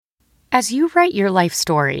As you write your life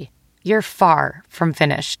story, you're far from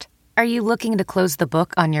finished. Are you looking to close the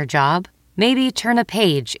book on your job? Maybe turn a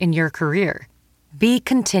page in your career? Be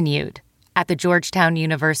continued at the Georgetown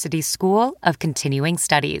University School of Continuing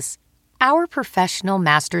Studies. Our professional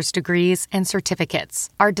master's degrees and certificates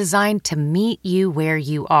are designed to meet you where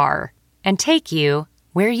you are and take you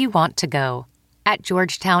where you want to go. At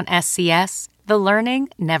Georgetown SCS, the learning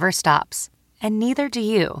never stops, and neither do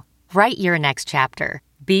you. Write your next chapter.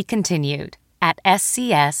 Be continued at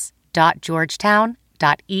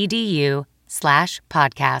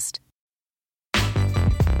scs.georgetown.edu/podcast.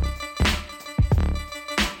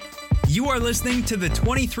 You are listening to the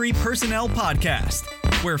 23 Personnel Podcast,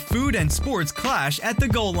 where food and sports clash at the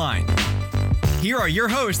goal line. Here are your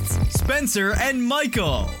hosts, Spencer and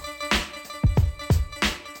Michael.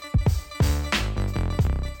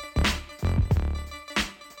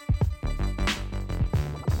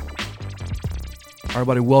 All right,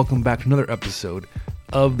 everybody, welcome back to another episode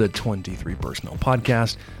of the 23 Personnel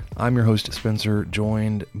Podcast. I'm your host, Spencer,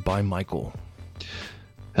 joined by Michael.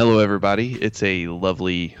 Hello, everybody. It's a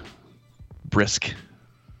lovely, brisk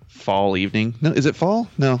fall evening. No, is it fall?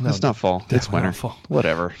 No, it's not fall. It's winter. Fall.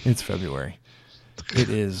 Whatever. It's February. It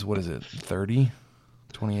is, 30?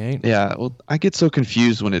 28? Yeah, well, I get so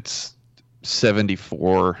confused when it's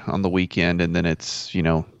 74 on the weekend and then it's,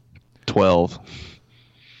 12.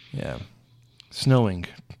 Yeah. Snowing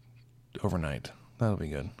overnight. That'll be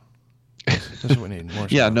good. That's what we need. More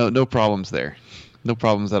Yeah, snow. no problems there. No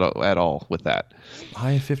problems at all with that.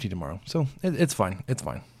 High of 50 tomorrow. So it's fine. It's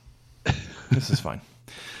fine. This is fine.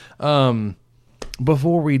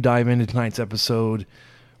 Before we dive into tonight's episode,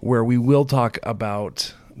 where we will talk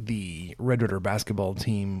about the Red Raider basketball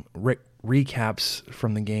team recaps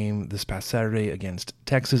from the game this past Saturday against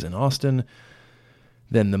Texas in Austin,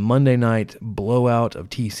 then the Monday night blowout of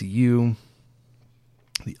TCU,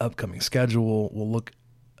 the upcoming schedule. We'll look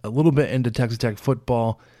a little bit into Texas Tech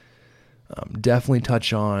football. Definitely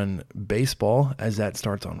touch on baseball as that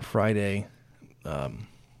starts on Friday.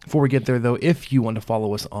 Before we get there, though, if you want to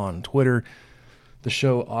follow us on Twitter, the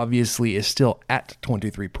show obviously is still at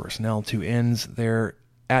 23 Personnel, 2 N's there,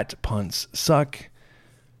 at Punts Suck.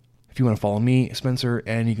 If you want to follow me, Spencer,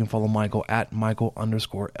 and you can follow Michael at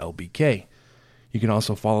Michael_LBK. You can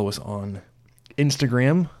also follow us on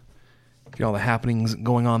Instagram. Get all the happenings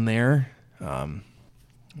going on there.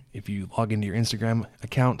 If you log into your Instagram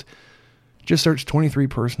account, just search 23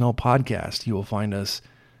 Personnel Podcast. You will find us.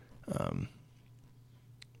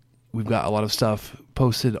 We've got a lot of stuff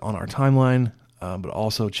posted on our timeline, but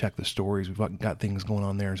also check the stories. We've got things going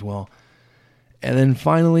on there as well. And then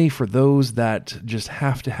finally, for those that just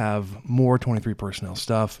have to have more 23 Personnel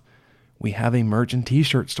stuff, we have a merch and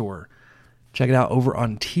t-shirt store. Check it out over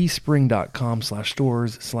on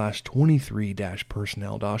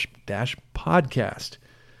teespring.com/stores/23-personnel-podcast.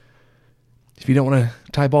 If you don't want to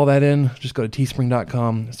type all that in, just go to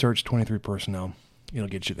teespring.com, search 23 Personnel. It'll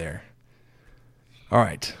get you there. All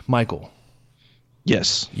right, Michael.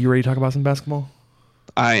 Yes. You ready to talk about some basketball?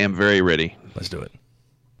 I am very ready. Let's do it.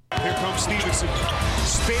 Here comes Stevenson.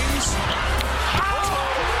 Spins.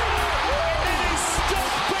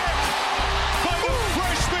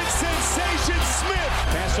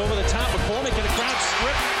 Pass over the top of McCormick and a crowd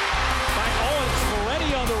stripped by Owens.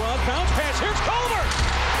 Moretti on the run. Bounce pass. Here's Culver.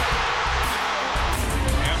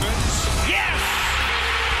 Evans. Yes!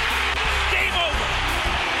 Game over.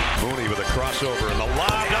 Mooney with a crossover and the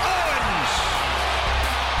lob to Owens.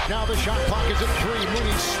 Now the shot clock is at 3.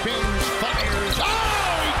 Mooney spins, fires.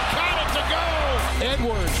 Oh, he got it to go.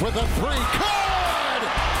 Edwards with a 3. Good!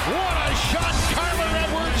 What a shot, Kyler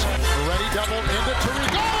Edwards. Ready double into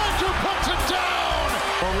Tariq. Oh, who puts it down?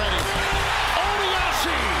 Already.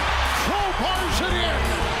 Odiasi crowbars it in.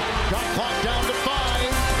 Got clock down to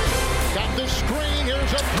 5. Got the screen.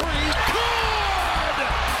 Here's a 3. Good!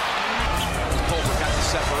 Culver got the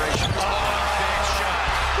separation. Oh, big shot.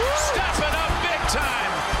 Stepping up big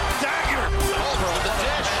time. Dagger. Culver on the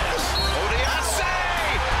dish. Odiasi.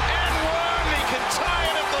 And one. He can tie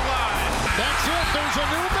it up the line. That's it. There's a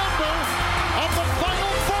new member of the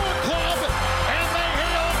Final Four Club, and they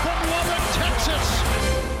hail from Lubbock, Texas.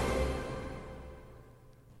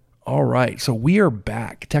 All right, so we are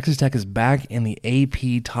back. Texas Tech is back in the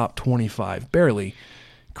AP Top 25. Barely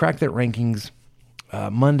cracked that rankings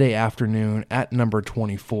Monday afternoon at number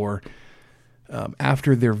 24.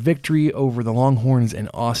 After their victory over the Longhorns in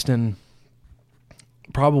Austin,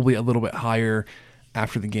 probably a little bit higher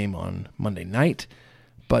after the game on Monday night.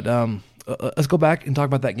 But let's go back and talk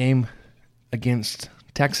about that game against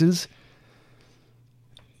Texas.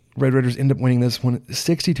 Red Raiders end up winning this one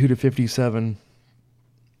 62-57.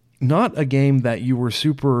 Not a game that you were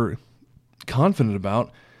super confident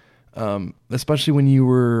about, especially when you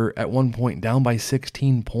were at one point down by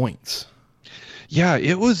 16 points. Yeah,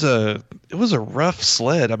 it was a rough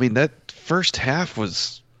sled. I mean, that first half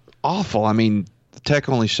was awful. I mean, Tech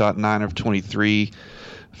only shot 9 of 23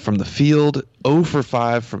 from the field, 0 for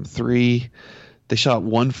 5 from 3. They shot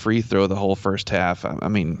 1 free throw the whole first half. I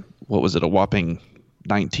mean, what was it, a whopping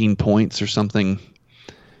 19 points or something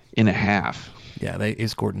in a half? Yeah, they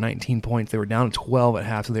scored 19 points. They were down 12 at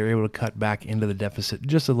half, so they were able to cut back into the deficit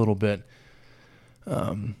just a little bit.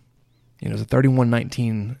 It was a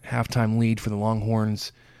 31-19 halftime lead for the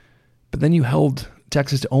Longhorns. But then you held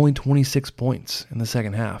Texas to only 26 points in the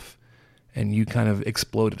second half, and you kind of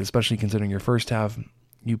exploded, especially considering your first half,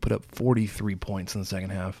 you put up 43 points in the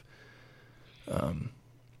second half. And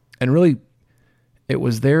really, it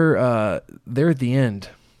was there at the end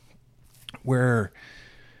where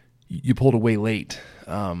you pulled away late.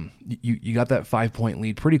 You got that 5-point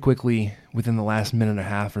lead pretty quickly within the last minute and a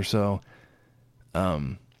half or so.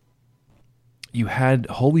 You had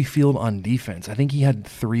Holyfield on defense. I think he had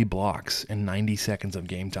 3 blocks in 90 seconds of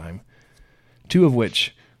game time, 2 of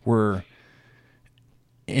which were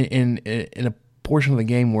in a portion of the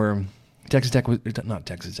game where Texas Tech was not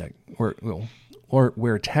Texas Tech,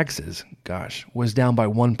 where Texas, was down by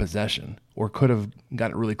 1 possession or could have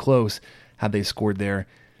gotten really close had they scored there.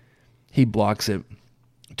 He blocks it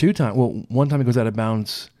 2 times. Well, one time it goes out of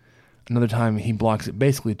bounds. Another time he blocks it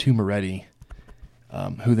basically to Moretti,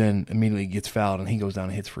 who then immediately gets fouled, and he goes down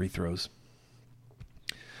and hits free throws.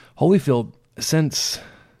 Holyfield, since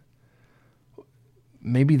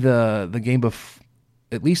maybe the game of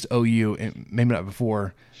at least OU, and maybe not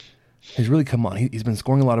before, has really come on. He's been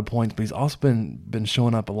scoring a lot of points, but he's also been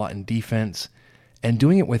showing up a lot in defense and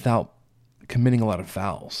doing it without committing a lot of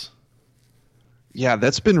fouls. Yeah,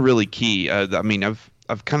 that's been really key. I mean, I've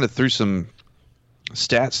kind of threw some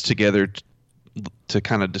stats together to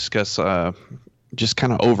kind of discuss just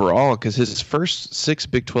kind of overall, because his first 6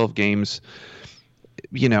 Big 12 games,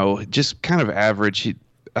 just kind of average.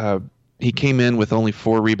 He came in with only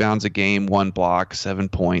 4 rebounds a game, 1 block, 7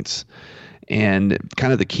 points. And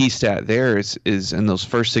kind of the key stat there is in those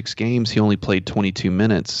first 6 games, he only played 22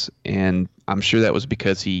 minutes. And I'm sure that was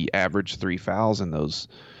because he averaged 3 fouls in those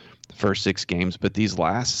first 6 games. But these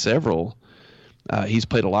last several, he's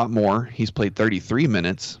played a lot more. He's played 33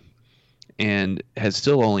 minutes and has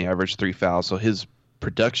still only averaged 3 fouls. So his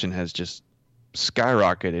production has just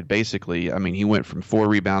skyrocketed, basically. I mean, he went from 4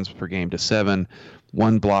 rebounds per game to 7,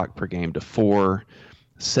 1 block per game to 4,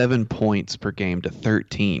 7 points per game to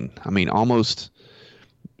 13. I mean, almost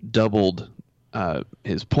doubled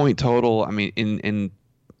his point total. I mean, in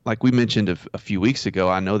like we mentioned a few weeks ago,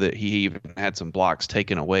 I know that he even had some blocks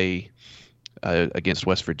taken away against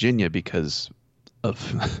West Virginia because of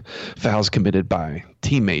fouls committed by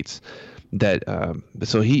teammates.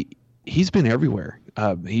 So he's been everywhere.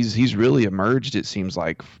 He's really emerged, it seems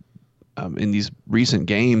like, in these recent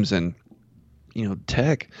games. And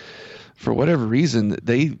Tech, for whatever reason,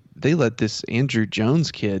 they let this Andrew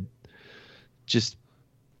Jones kid just.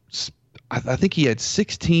 I think he had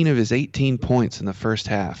 16 of his 18 points in the first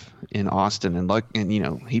half in Austin, and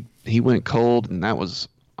he went cold, and that was,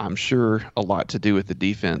 I'm sure, a lot to do with the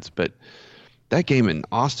defense. But that game in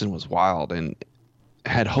Austin was wild, and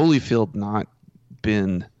had Holyfield not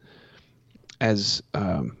been as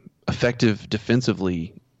effective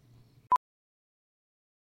defensively.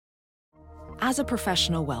 As a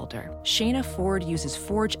professional welder, Shayna Ford uses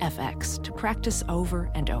Forge FX to practice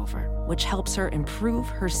over and over, which helps her improve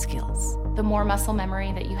her skills. The more muscle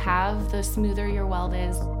memory that you have, the smoother your weld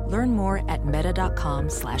is. Learn more at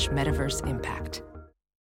meta.com/metaverseimpact.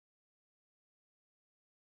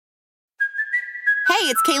 Hey,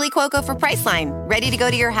 it's Kaylee Cuoco for Priceline. Ready to go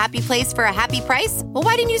to your happy place for a happy price? Well,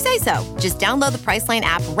 why didn't you say so? Just download the Priceline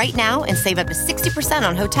app right now and save up to 60%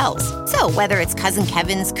 on hotels. So whether it's Cousin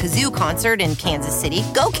Kevin's Kazoo Concert in Kansas City,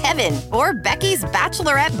 go Kevin, or Becky's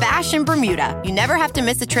Bachelorette Bash in Bermuda, you never have to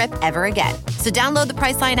miss a trip ever again. So download the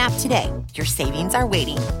Priceline app today. Your savings are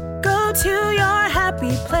waiting. Go to your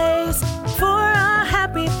happy place for a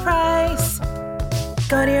happy price.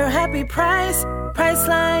 Go to your happy price,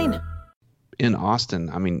 Priceline. In Austin,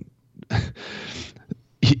 I mean,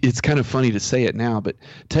 it's kind of funny to say it now, but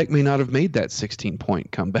Tech may not have made that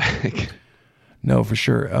 16-point comeback. No, for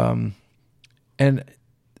sure. And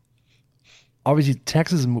obviously,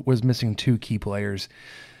 Texas was missing 2 key players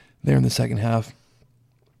there in the second half.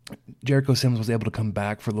 Jericho Sims was able to come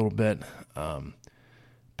back for a little bit,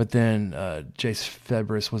 but then Jace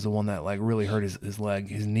Febris was the one that really hurt his leg.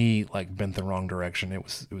 His knee bent the wrong direction. It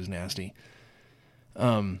was nasty.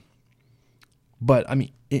 But I mean,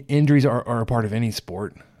 injuries are a part of any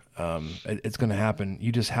sport. It's going to happen.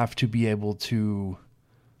 You just have to be able to,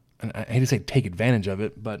 and I hate to say take advantage of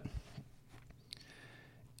it, but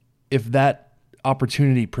if that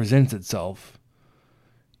opportunity presents itself,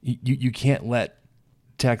 you can't let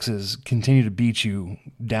Texas continue to beat you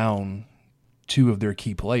down 2 of their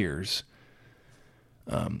key players.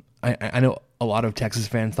 I know a lot of Texas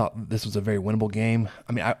fans thought this was a very winnable game.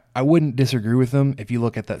 I mean, I wouldn't disagree with them if you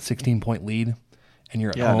look at that 16-point lead and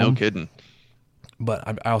you're at home. Yeah, no kidding. But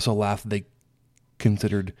I also laughed that they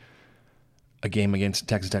considered a game against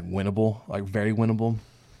Texas Tech winnable, like very winnable.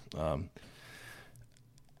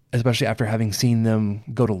 Especially after having seen them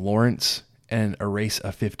go to Lawrence and erase a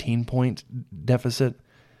 15-point deficit.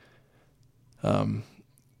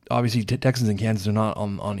 Obviously, Texans and Kansas are not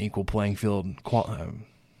on equal playing field,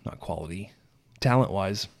 not quality,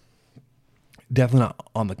 talent-wise. Definitely not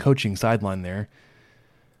on the coaching sideline there.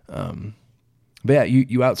 But yeah,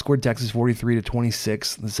 you outscored Texas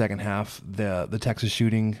 43-26 in the second half. The Texas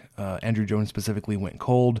shooting, Andrew Jones specifically, went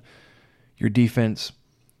cold. Your defense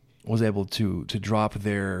was able to drop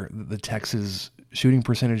the Texas shooting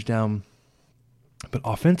percentage down. But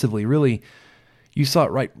offensively, really, you saw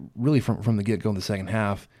it really from the get-go in the second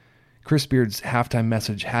half. Chris Beard's halftime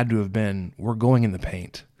message had to have been, we're going in the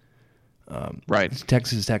paint. Right.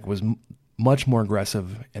 Texas Tech was much more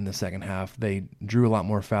aggressive in the second half. They drew a lot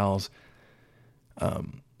more fouls.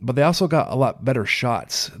 But they also got a lot better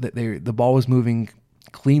shots. The ball was moving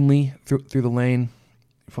cleanly through the lane,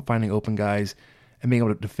 finding open guys, and being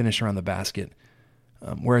able to finish around the basket.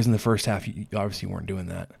 Whereas in the first half, you obviously weren't doing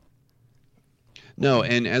that. No,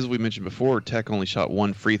 and as we mentioned before, Tech only shot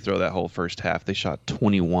 1 free throw that whole first half. They shot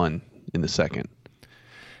 21 in the second.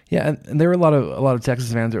 Yeah, and there were a lot of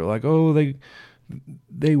Texas fans that were like, "Oh,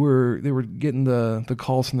 they were getting the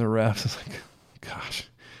calls from the refs." It's like, gosh,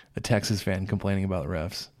 a Texas fan complaining about the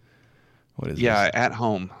refs. What is this? Yeah, at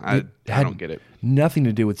home. I don't get it. Nothing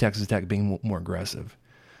to do with Texas Tech being more aggressive.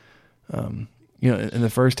 In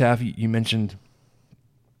the first half, you mentioned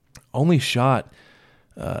only shot.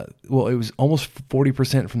 It was almost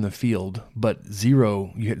 40% from the field, but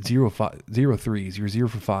you hit 0 threes. You were 0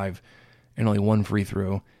 for 5 and only 1 free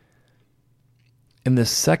throw. In the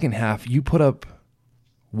second half, you put up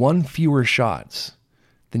 1 fewer shots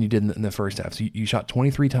than you did in the first half. So you shot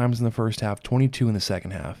 23 times in the first half, 22 in the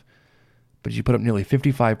second half, but you put up nearly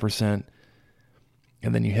 55%,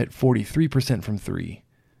 and then you hit 43% from 3.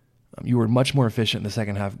 You were much more efficient in the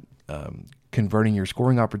second half, converting your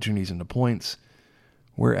scoring opportunities into points.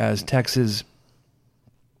 Whereas Texas,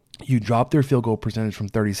 you dropped their field goal percentage from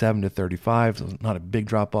 37 to 35, so not a big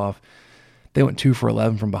drop off. They went 2 for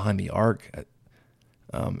 11 from behind the arc.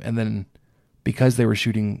 And then because they were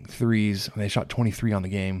shooting threes, they shot 23 on the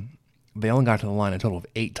game, they only got to the line a total of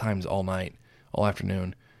 8 times all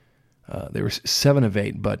afternoon. They were 7 of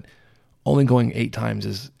 8, but only going 8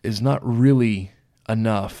 times is not really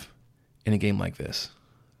enough in a game like this.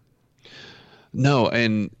 No,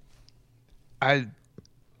 and I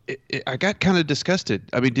got kind of disgusted.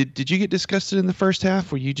 I mean, did you get disgusted in the first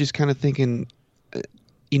half? Were you just kind of thinking,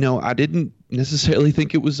 I didn't necessarily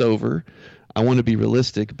think it was over. I want to be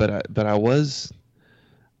realistic, but I was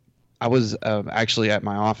actually at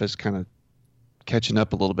my office kind of catching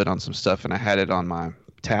up a little bit on some stuff, and I had it on my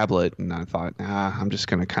tablet, and I thought, I'm just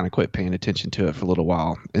going to kind of quit paying attention to it for a little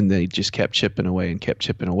while. And they just kept chipping away and kept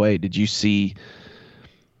chipping away. Did you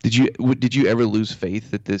ever lose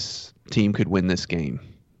faith that this team could win this game?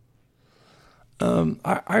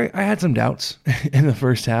 I had some doubts in the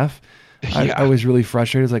first half. Yeah. I was really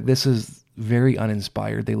frustrated. It's like, this is very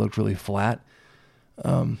uninspired. They looked really flat.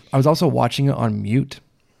 I was also watching it on mute,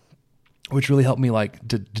 which really helped me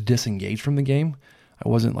to disengage from the game. I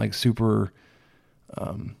wasn't super,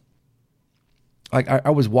 I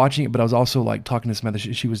was watching it, but I was also talking to Samantha.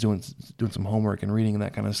 She was doing some homework and reading and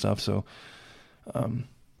that kind of stuff. So,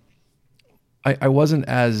 I wasn't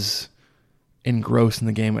as engrossed in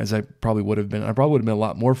the game as I probably would have been. I probably would have been a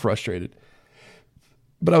lot more frustrated.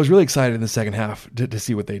 But I was really excited in the second half to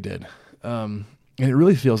see what they did. And it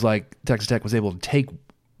really feels like Texas Tech was able to take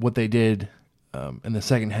what they did in the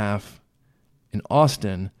second half in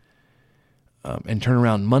Austin and turn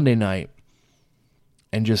around Monday night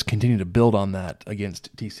and just continue to build on that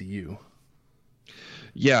against TCU.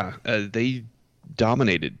 Yeah, they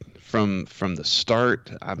dominated from the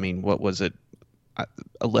start. I mean, what was it?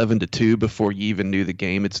 11-2 before you even knew the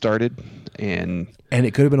game had started, and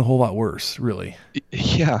it could have been a whole lot worse, really.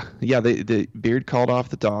 Yeah. The Beard called off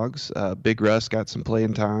the dogs. Big Russ got some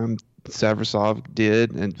playing time. Savrasov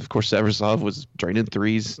did, and of course Savrasov was draining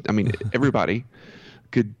threes. I mean, everybody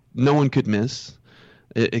no one could miss,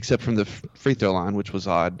 except from the free throw line, which was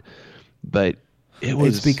odd. But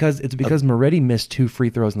It's because Moretti missed 2 free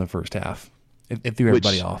throws in the first half. It threw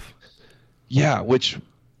everybody off. Yeah, which,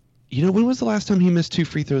 when was the last time he missed 2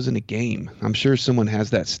 free throws in a game? I'm sure someone has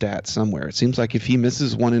that stat somewhere. It seems like if he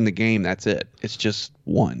misses 1 in the game, that's it. It's just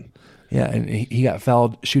 1. Yeah, and he got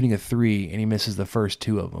fouled shooting a 3, and he misses the first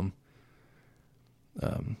 2 of them.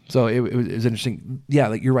 So it was interesting. Yeah,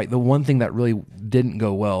 like you're right. The one thing that really didn't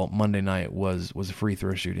go well Monday night was free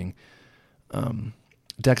throw shooting.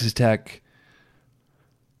 Texas Tech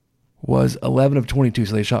was 11 of 22,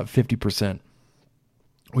 so they shot 50%,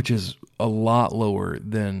 which is a lot lower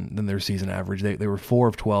than their season average. They were 4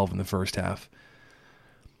 of 12 in the first half.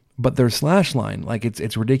 But their slash line, like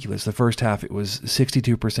it's ridiculous. The first half it was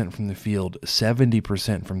 62% from the field,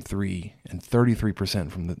 70% from 3, and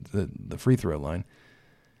 33% from the free throw line.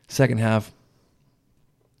 Second half,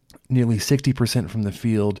 nearly 60% from the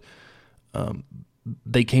field.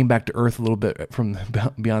 They came back to earth a little bit from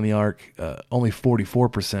beyond the arc, only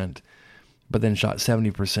 44%, but then shot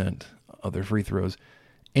 70% of their free throws.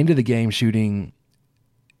 Into the game shooting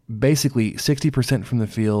basically 60% from the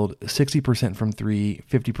field, 60% from 3,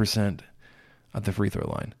 50% at the free throw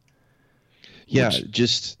line. Yeah,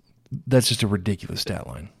 that's just a ridiculous stat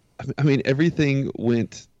line. I mean, everything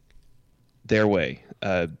went their way.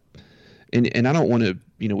 And I don't want to,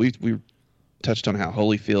 we touched on how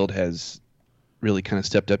Holyfield has really kind of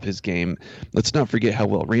stepped up his game. Let's not forget how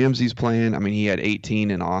well Ramsey's playing. I mean, he had 18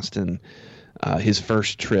 in Austin, his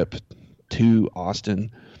first trip to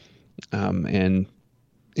Austin. And,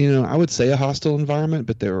 I would say a hostile environment,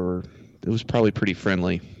 but it was probably pretty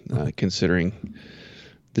friendly, considering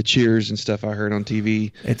the cheers and stuff I heard on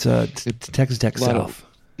TV. It's Texas Tech South.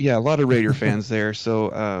 A lot of Raider fans there.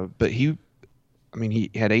 So, but he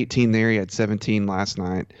had 18 there. He had 17 last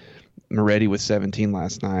night. Moretti with 17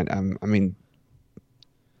 last night. I mean,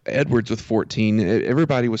 Edwards with 14.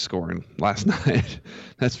 Everybody was scoring last night.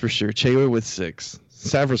 That's for sure. Chewa with 6.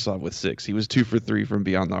 Savrasov with 6. He was 2 for 3 from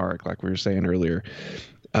beyond the arc, like we were saying earlier.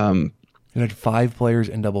 You had 5 players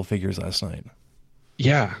in double figures last night.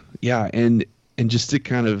 Yeah. And just to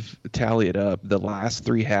kind of tally it up, the last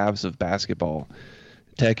 3 halves of basketball,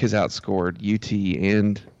 Tech has outscored UT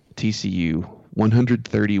and TCU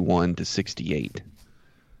 131-68.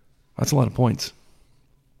 That's a lot of points.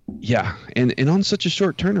 Yeah, and on such a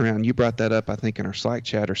short turnaround, you brought that up, I think, in our Slack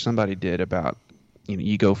chat, or somebody did, about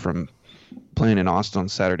you go from playing in Austin on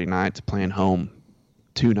Saturday night to playing home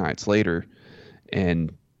 2 nights later,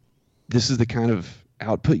 and this is the kind of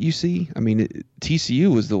output you see. I mean,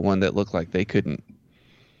 TCU was the one that looked like they couldn't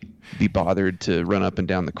be bothered to run up and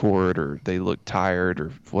down the court, or they looked tired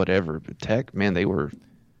or whatever. But Tech, man,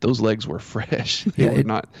 those legs were fresh.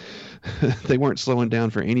 They weren't slowing down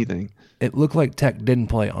for anything. It looked like Tech didn't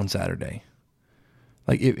play on Saturday.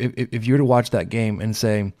 Like if you were to watch that game and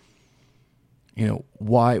say,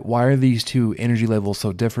 why are these two energy levels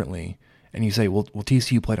so differently? And you say, well,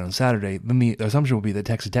 TCU played on Saturday, then the assumption would be that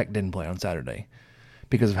Texas Tech didn't play on Saturday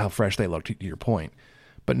because of how fresh they looked, to your point.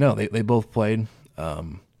 But no, they both played.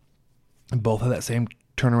 Both had that same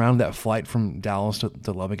turnaround. That flight from Dallas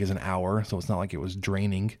to Lubbock is an hour, so it's not like it was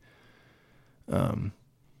draining.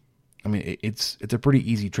 I mean, it's a pretty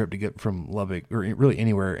easy trip to get from Lubbock, or really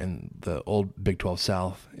anywhere in the old Big 12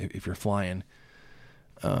 South if you're flying.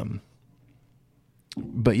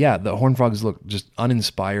 But yeah, the Horned Frogs look just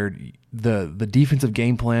uninspired. The defensive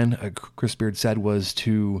game plan, Chris Beard said, was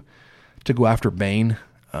to go after Bain,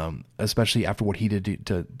 especially after what he did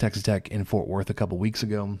to Texas Tech in Fort Worth a couple weeks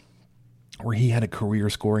ago, where he had a career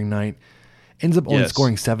scoring night. Ends up only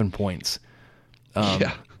scoring 7 points.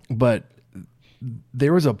 But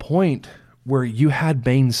there was a point where you had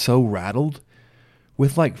Bain so rattled,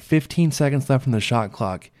 with like 15 seconds left on the shot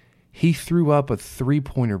clock, he threw up a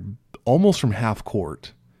 3-pointer almost from half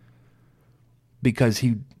court because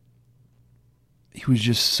he was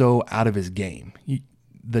just so out of his game.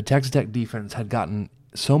 The Texas Tech defense had gotten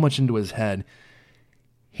so much into his head.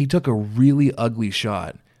 He took a really ugly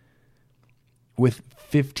shot with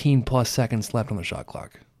 15 plus seconds left on the shot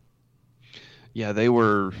clock. Yeah, they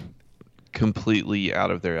were completely out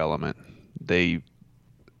of their element.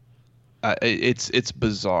 It's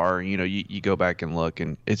bizarre. You go back and look,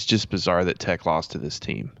 and it's just bizarre that Tech lost to this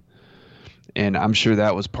team. And I'm sure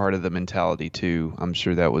that was part of the mentality too. I'm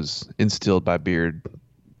sure that was instilled by Beard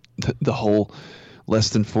the whole less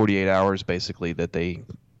than 48 hours basically that they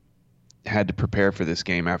had to prepare for this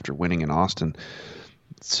game after winning in Austin.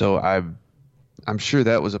 So I'm sure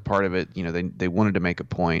that was a part of it. They wanted to make a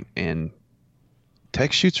point, and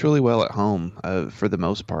Tech shoots really well at home for the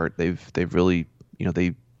most part. They've really,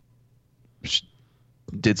 they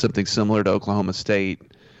did something similar to Oklahoma State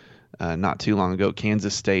not too long ago.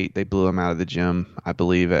 Kansas State, they blew them out of the gym, I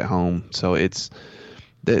believe, at home. So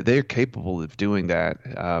they're capable of doing that.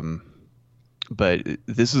 But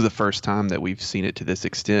this is the first time that we've seen it to this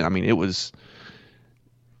extent. I mean, it was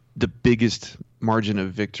the biggest margin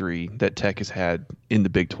of victory that Tech has had in the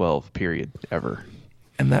Big 12 period ever.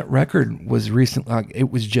 And that record was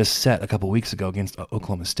it was just set a couple weeks ago against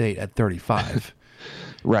Oklahoma State at 35.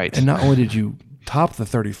 Right. And not only did you top the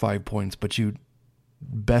 35 points, but you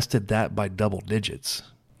bested that by double digits.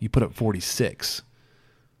 You put up 46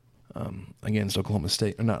 against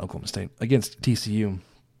against TCU.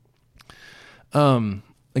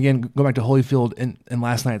 Again, go back to Holyfield in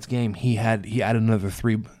last night's game. He added another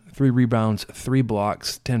three rebounds, 3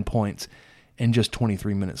 blocks, 10 points in just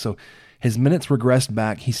 23 minutes. So his minutes regressed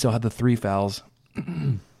back. He still had the 3 fouls,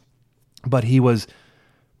 but he was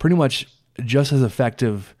pretty much just as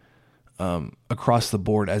effective across the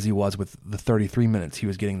board as he was with the 33 minutes he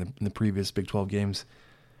was getting in the previous Big 12 games.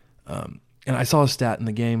 And I saw a stat in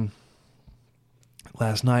the game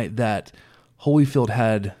last night that Holyfield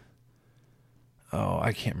had,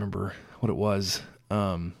 I can't remember what it was,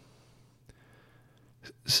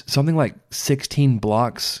 something like 16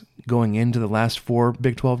 blocks going into the last 4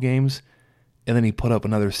 Big 12 games, and then he put up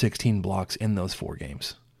another 16 blocks in those 4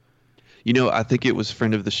 games. I think it was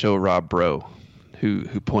friend of the show Rob Bro who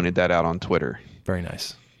pointed that out on Twitter. Very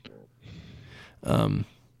nice. So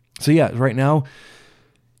yeah, right now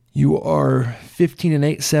you are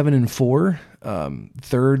 15-8, 7-4,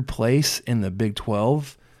 third place in the Big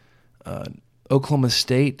 12. Oklahoma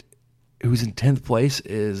State, who's in 10th place,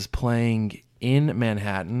 is playing in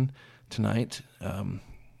Manhattan tonight.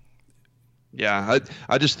 Yeah,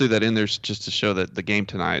 I just threw that in there just to show that the game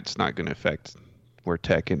tonight's not going to affect where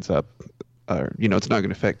Tech ends up. It's not going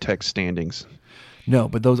to affect Tech's standings. No,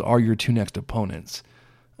 but those are your 2 next opponents.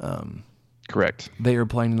 Correct. They are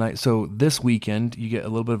playing tonight. So this weekend, you get a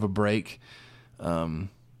little bit of a break,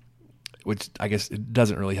 which I guess it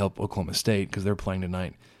doesn't really help Oklahoma State because they're playing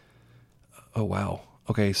tonight. Oh, wow.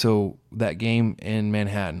 Okay, so that game in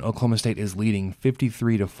Manhattan, Oklahoma State is leading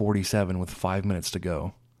 53-47 with 5 minutes to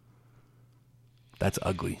go. That's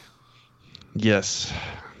ugly. Yes.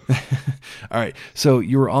 All right, so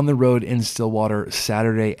you were on the road in Stillwater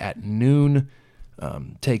Saturday at noon.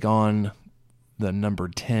 Take on the number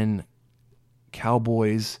 10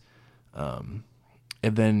 Cowboys. And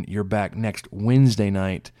then you're back next Wednesday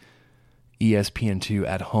night, ESPN2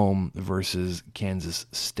 at home versus Kansas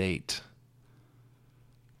State.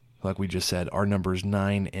 Like we just said, our numbers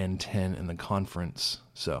 9 and 10 in the conference.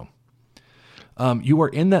 So you are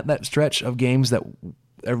in that stretch of games that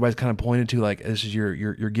everybody's kind of pointed to, like this is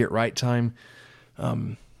your get right time.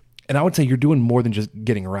 And I would say you're doing more than just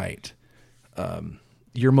getting right.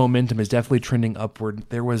 Your momentum is definitely trending upward.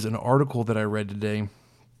 There was an article that I read today.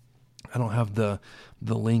 I don't have the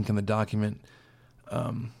link in the document,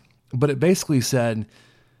 but it basically said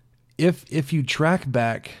if you track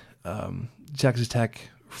back Texas Tech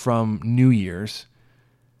from New Year's,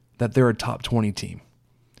 that they're a top 20 team.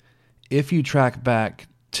 If you track back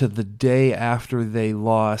to the day after they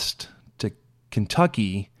lost to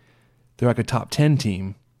Kentucky, they're like a top 10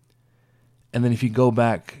 team. And then if you go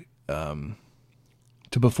back to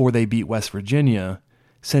before they beat West Virginia,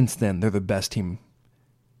 since then they're the best team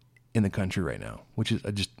in the country right now, which is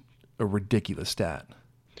just a ridiculous stat.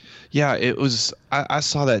 Yeah, it was. I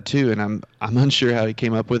saw that too, and I'm unsure how he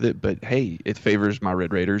came up with it, but hey, it favors my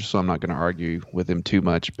Red Raiders, so I'm not going to argue with him too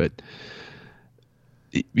much. But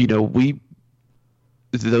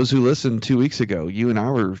those who listened 2 weeks ago, you and I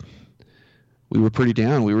were pretty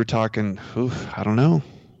down. We were talking, I don't know,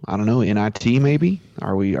 NIT maybe.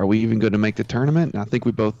 Are we even going to make the tournament? And I think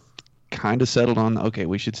we both kind of settled on, okay,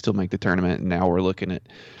 we should still make the tournament. And now we're looking at,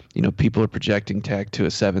 people are projecting Tech to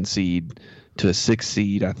a 7 seed. To a 6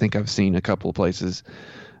 seed. I think I've seen a couple of places.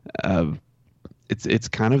 It's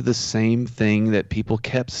kind of the same thing that people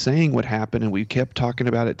kept saying would happen, and we kept talking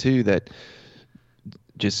about it too, that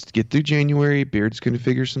just get through January, Beard's going to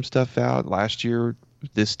figure some stuff out. Last year,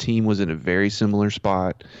 this team was in a very similar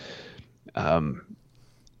spot. And,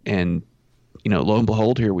 lo and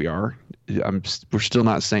behold, here we are. We're still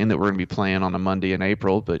not saying that we're going to be playing on a Monday in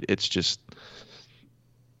April, but it's just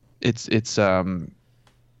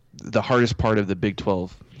the hardest part of the Big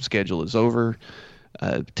 12 schedule is over.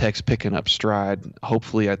 Tech's picking up stride,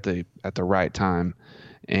 hopefully at the right time,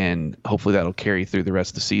 and hopefully that'll carry through the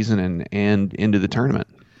rest of the season and into the tournament.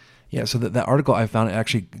 Yeah, so that article I found,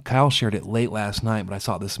 actually Kyle shared it late last night, but I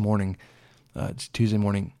saw it this morning. It's Tuesday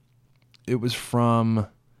morning. It was from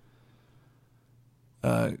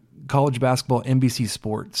college basketball, NBC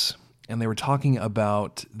Sports, and they were talking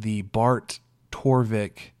about the Bart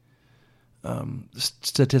Torvik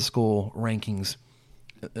statistical rankings.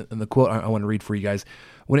 And the quote I want to read for you guys.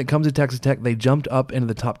 When it comes to Texas Tech, they jumped up into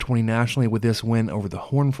the top 20 nationally with this win over the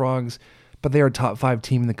Horned Frogs, but they are a top 5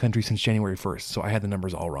 team in the country since January 1st. So I had the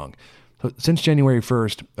numbers all wrong. So since January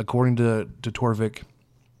 1st, according to Torvik,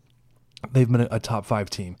 they've been a top 5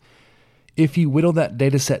 team. If you whittle that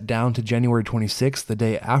data set down to January 26th, the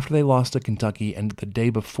day after they lost to Kentucky and the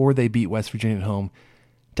day before they beat West Virginia at home,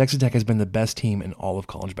 Texas Tech has been the best team in all of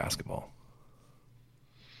college basketball.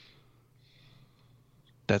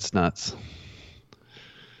 That's nuts.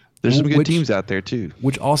 There's some good teams out there too.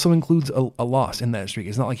 Which also includes a loss in that streak.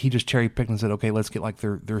 It's not like he just cherry picked and said, okay, let's get like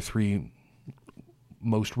their 3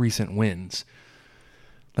 most recent wins.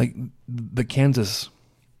 Like the Kansas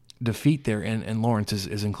defeat there and Lawrence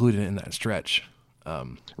is included in that stretch.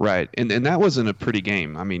 Right. And that wasn't a pretty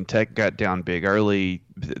game. I mean, Tech got down big early.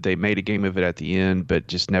 They made a game of it at the end, but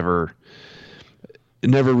just never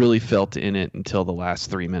really felt in it until the last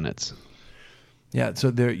 3 minutes. Yeah, so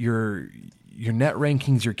your net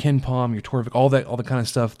rankings, your KenPom, your Torvik, all the kind of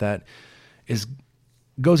stuff that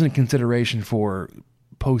goes into consideration for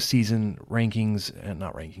postseason rankings, and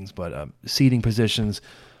not rankings, but seeding positions.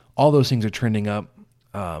 All those things are trending up.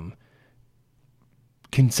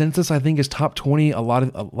 Consensus, I think, is top 20. A lot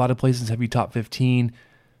of places have you top 15,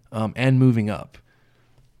 and moving up.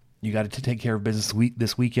 You got to take care of business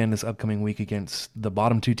this upcoming week against the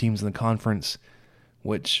bottom 2 teams in the conference,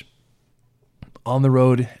 which on the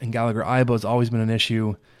road in Gallagher-Iba has always been an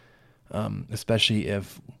issue, especially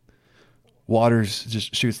if Waters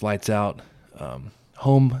just shoots lights out.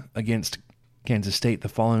 Home against Kansas State the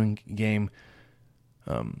following game,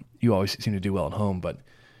 you always seem to do well at home, but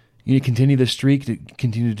you need to continue the streak to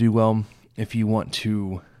continue to do well if you want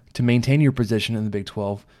to maintain your position in the Big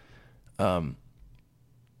 12.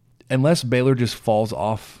 Unless Baylor just falls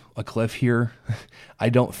off a cliff here, I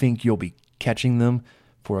don't think you'll be catching them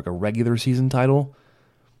for like a regular season title,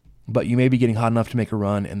 but you may be getting hot enough to make a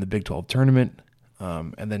run in the Big 12 tournament,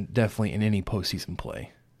 and then definitely in any postseason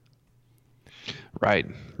play. Right.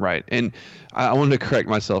 And I wanted to correct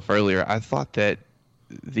myself earlier. I thought that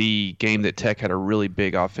the game that Tech had a really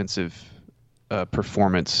big offensive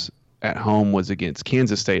performance at home was against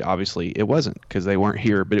Kansas State. Obviously, it wasn't because they weren't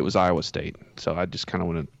here, but it was Iowa State. So I just kind of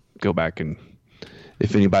want to go back, and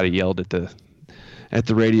if anybody yelled at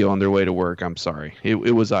the radio on their way to work, I'm sorry. It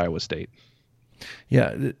was Iowa State.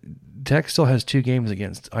 Yeah, Tech still has 2 games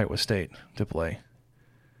against Iowa State to play.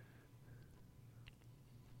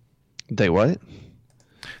 They what?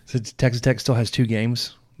 So Texas Tech still has 2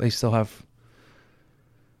 games. They still have.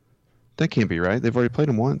 That can't be right. They've already played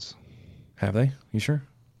them once. Have they? You sure?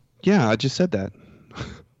 Yeah, I just said that.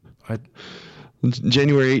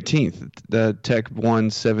 January 18th, the Tech won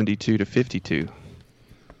 72-52.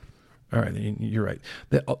 All right, you're right.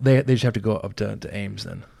 They just have to go up to Ames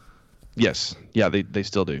then. Yes. Yeah, they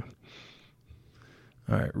still do.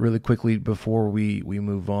 All right, really quickly before we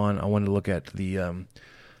move on, I wanted to look at the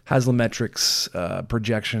Haslametrics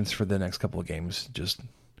projections for the next couple of games. Just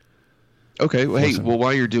okay. Well, hey,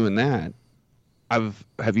 while you're doing that,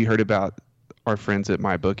 have you heard about our friends at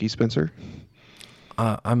MyBookie, Spencer?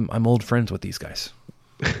 I'm old friends with these guys.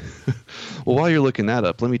 Well, while you're looking that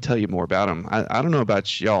up, let me tell you more about them. I don't know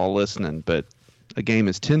about y'all listening, but a game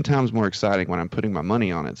is 10 times more exciting when I'm putting my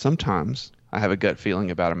money on it. Sometimes I have a gut feeling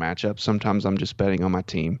about a matchup. Sometimes I'm just betting on my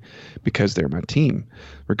team because they're my team.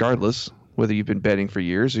 Regardless, whether you've been betting for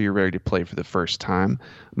years or you're ready to play for the first time,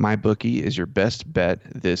 MyBookie is your best bet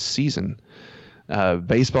this season.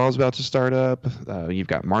 Baseball is about to start up. You've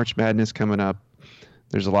got March Madness coming up.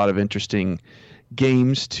 There's a lot of interesting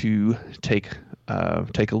games to take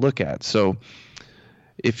a look at. So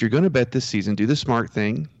if you're going to bet this season, do the smart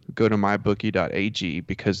thing. Go to mybookie.ag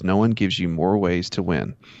because no one gives you more ways to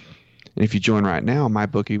win. And if you join right now,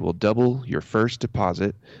 MyBookie will double your first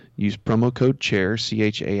deposit. Use promo code CHAIR,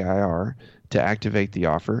 CHAIR, to activate the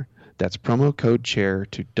offer. That's promo code CHAIR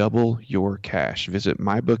to double your cash. Visit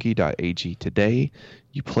mybookie.ag today.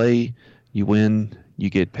 You play, you win, you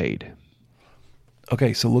get paid.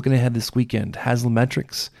 Okay, so looking ahead this weekend,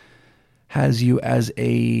 Haslametrics has you as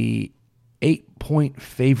a 8-point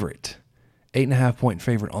favorite, 8.5-point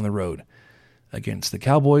favorite on the road against the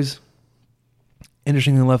Cowboys.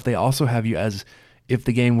 Interestingly enough, they also have you as, if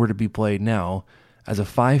the game were to be played now, as a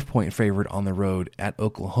 5-point favorite on the road at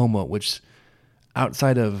Oklahoma, which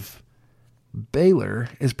outside of Baylor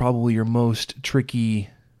is probably your most tricky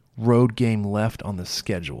road game left on the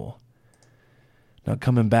schedule. Now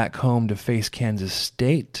coming back home to face Kansas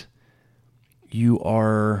State, you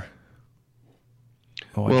are...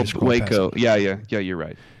 Waco. Yeah, you're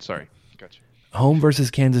right. Sorry. Gotcha. Home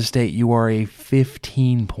versus Kansas State, you are a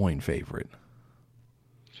 15-point favorite.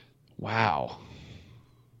 Wow.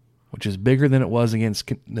 Which is bigger than it was against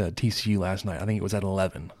TCU last night. I think it was at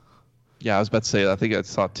 11. Yeah, I was about to say, I think I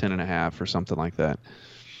saw 10.5 or something like that.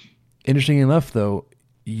 Interesting enough, though,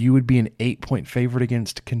 you would be an 8-point favorite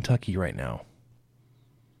against Kentucky right now.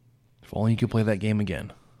 If only you could play that game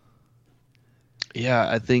again. Yeah,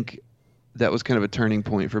 I think that was kind of a turning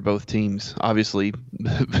point for both teams. Obviously,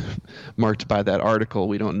 marked by that article,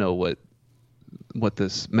 we don't know what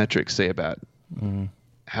this metrics say about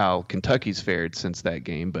how Kentucky's fared since that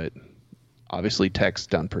game, but obviously Tech's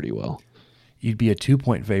done pretty well. You'd be a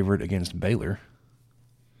 2-point favorite against Baylor.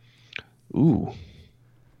 Ooh.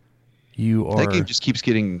 That game just keeps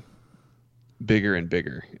getting bigger and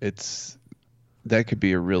bigger. That could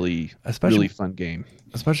be a really fun game,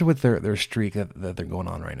 especially with their streak that they're going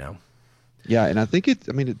on right now. Yeah, and I think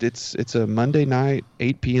it's a Monday night,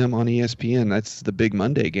 8 p.m. on ESPN. That's the big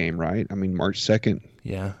Monday game, right? I mean, March 2nd.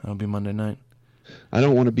 Yeah, that'll be Monday night. I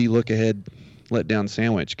don't want to be look ahead, let down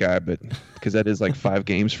sandwich guy, but because that is like 5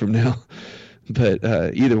 games from now. But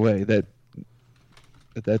either way,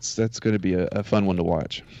 that's going to be a fun one to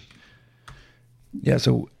watch. Yeah,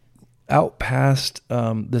 so out past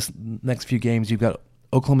this next few games, you've got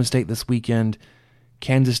Oklahoma State this weekend,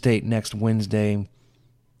 Kansas State next Wednesday,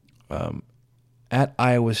 at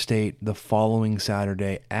Iowa State the following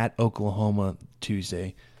Saturday, at Oklahoma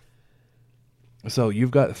Tuesday. So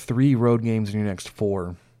you've got 3 road games in your next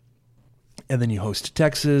 4. And then you host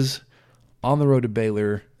Texas, on the road to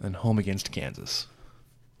Baylor, and home against Kansas.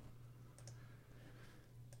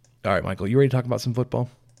 All right, Michael, you ready to talk about some football?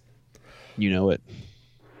 You know it.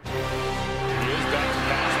 He is back to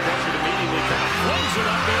pass, pressured immediately, kind of flings it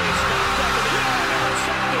up there. He's stopped up in the air and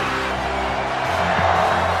intercepted.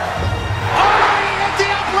 Oh, he hit the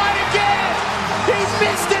upright again! He's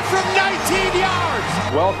missed it from 19 yards!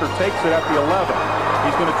 Welker takes it at the 11.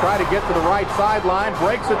 He's going to try to get to the right sideline,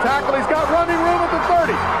 breaks the tackle. He's got running room at the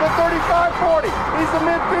 30, the 35-40. He's the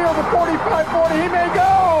midfield, the 45-40. He may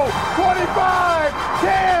go! 25,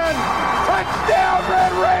 10, touchdown,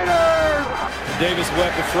 Red Raiders! Davis Webb,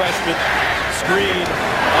 the freshman, screen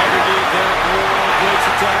underneath Derek Moore, breaks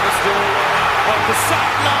it down the still up the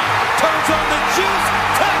sideline, turns on the juice,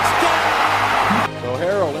 touchdown! So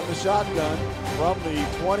Harrell in the shotgun from the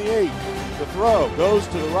 28. The throw goes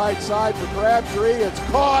to the right side for Crabtree. It's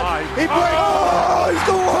caught. He breaks. Oh, he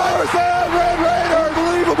scores! Touchdown, Red Raiders!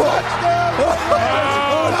 Unbelievable! Touchdown,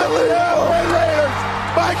 Red Raiders!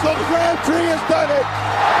 Michael Crabtree has done it.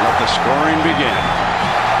 Let the scoring begin.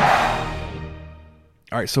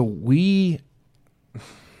 All right, so we've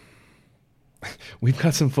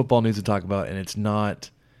got some football news to talk about, and it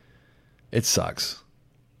sucks.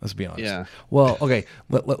 Let's be honest. Yeah. Well, okay,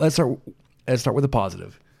 let's start with the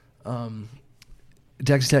positive.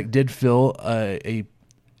 Texas Tech did fill a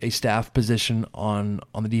staff position on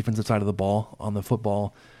the defensive side of the ball, on the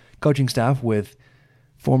football coaching staff, with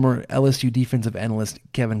former LSU defensive analyst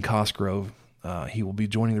Kevin Cosgrove. He will be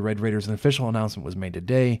joining the Red Raiders. An official announcement was made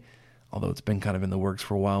today, although it's been kind of in the works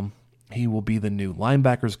for a while. He will be the new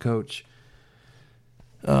linebackers coach.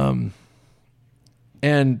 And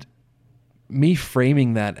me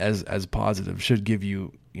framing that as positive should give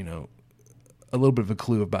you, a little bit of a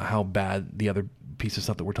clue about how bad the other piece of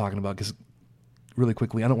stuff that we're talking about. Because really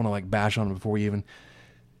quickly, I don't want to bash on him before we even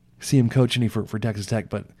see him coach any for Texas Tech,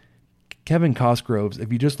 but Kevin Cosgroves, if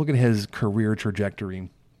you just look at his career trajectory,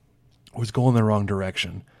 was going the wrong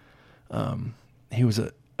direction. He was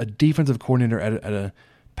a defensive coordinator at a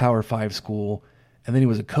Power 5 school, and then he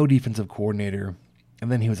was a co-defensive coordinator, and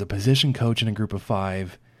then he was a position coach in a group of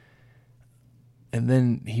 5, and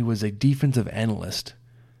then he was a defensive analyst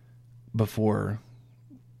before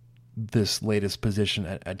this latest position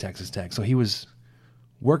at Texas Tech. So he was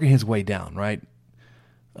working his way down, right?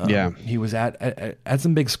 Yeah. He was at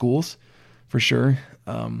some big schools, for sure.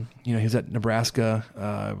 He was at Nebraska,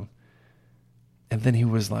 and then he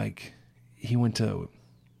went to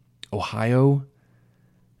Ohio,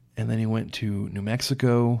 and then he went to New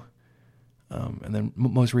Mexico, and then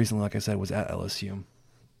most recently, like I said, was at LSU.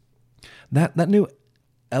 That new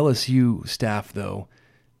LSU staff, though,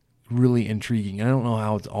 really intriguing. And I don't know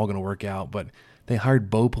how it's all going to work out, but they hired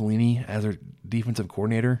Bo Pelini as their defensive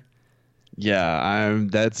coordinator. Yeah,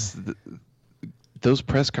 those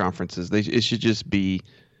press conferences. It should just be,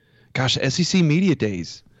 SEC media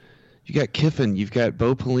days. You got Kiffin, you've got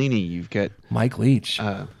Bo Pelini, you've got Mike Leach,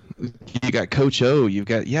 you got Coach O, you've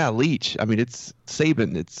got Leach. I mean, it's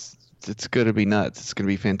Saban. It's going to be nuts. It's going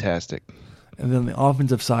to be fantastic. And then on the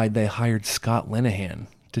offensive side, they hired Scott Linehan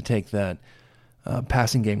to take that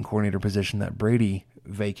passing game coordinator position that Brady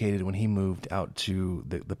vacated when he moved out to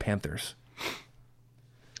the Panthers.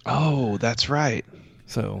 Oh, that's right.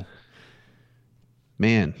 So,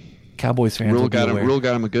 man, Cowboys fans Rule got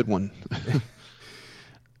him a good one.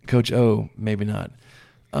 Coach O, maybe not.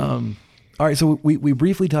 All right, so we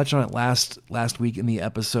briefly touched on it last week in the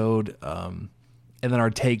episode, and then our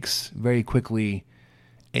takes very quickly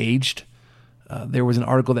aged. There was an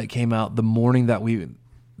article that came out the morning that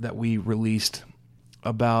we released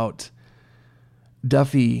about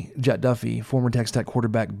Jet Duffy, former Texas Tech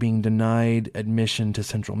quarterback, being denied admission to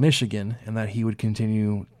Central Michigan, and that he would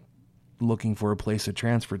continue looking for a place to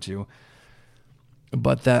transfer to.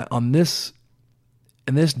 But that in this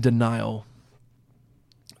denial,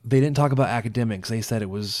 they didn't talk about academics. They said it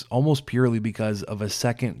was almost purely because of a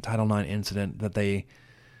second Title IX incident that they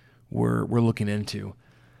were looking into.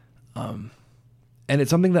 And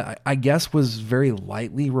it's something that I guess was very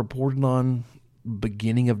lightly reported on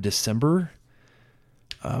beginning of December.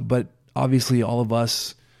 But obviously all of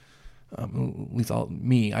us, at least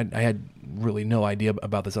me, I had really no idea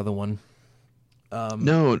about this other one.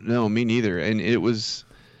 No, me neither. And it was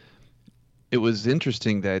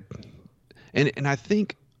interesting that, and I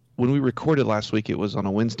think when we recorded last week, it was on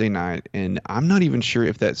a Wednesday night, and I'm not even sure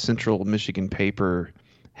if that Central Michigan paper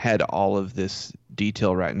had all of this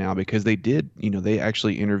detail right now, because they did, they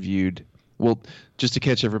actually interviewed, well, just to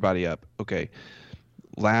catch everybody up. Okay.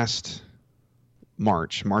 Last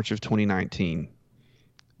March of 2019,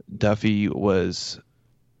 Duffy was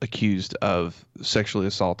accused of sexually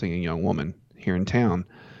assaulting a young woman here in town.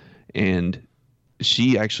 And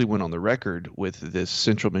she actually went on the record with this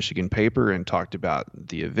Central Michigan paper and talked about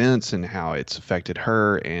the events and how it's affected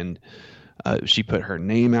her. And she put her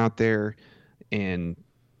name out there. And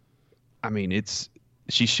I mean,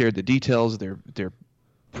 she shared the details. They're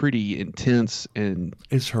pretty intense, and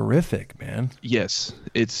it's horrific, man. Yes,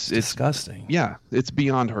 it's disgusting. Yeah, it's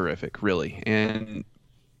beyond horrific, really. And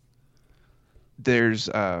there's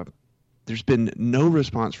been no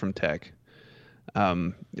response from Tech.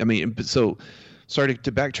 I mean, so sorry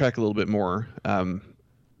to backtrack a little bit more.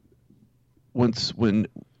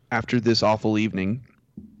 After this awful evening,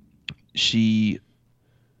 she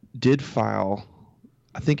did file,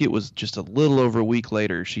 I think it was just a little over a week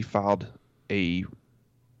later, she filed a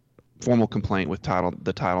formal complaint with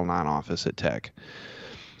the Title IX office at Tech.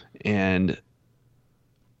 And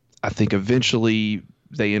I think eventually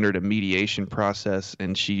they entered a mediation process,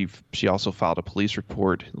 and she also filed a police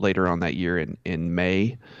report later on that year in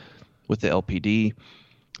May with the LPD.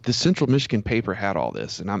 The Central Michigan paper had all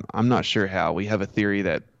this, and I'm not sure how. We have a theory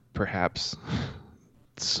that perhaps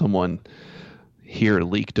someone here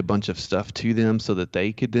leaked a bunch of stuff to them so that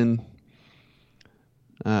they could then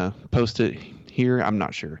post it here. I'm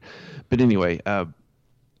not sure. But anyway,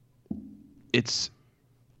 it's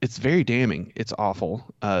very damning. It's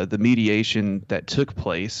awful. The mediation that took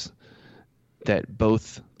place, that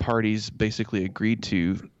both parties basically agreed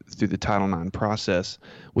to through the Title IX process,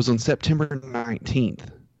 was on September 19th.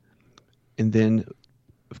 And then,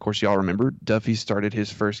 of course, y'all remember, Duffy started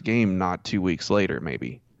his first game not 2 weeks later,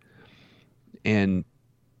 maybe. And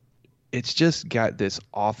it's just got this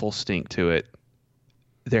awful stink to it.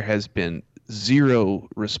 There has been zero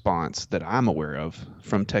response that I'm aware of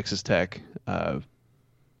from Texas Tech,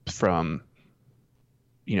 from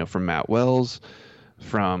Matt Wells,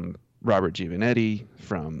 from Robert Giovanetti,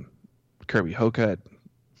 from Kirby Hocutt,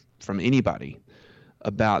 from anybody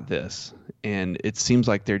about this. And it seems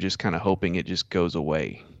like they're just kind of hoping it just goes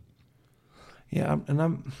away. Yeah,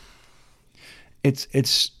 it's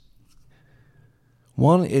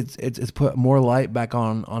put more light back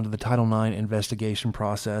onto the Title IX investigation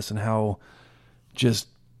process and how just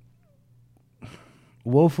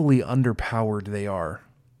woefully underpowered they are,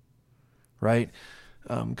 right?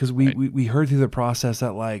 Because we heard through the process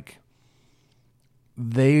that like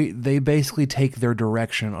they basically take their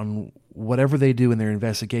direction on whatever they do in their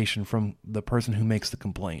investigation from the person who makes the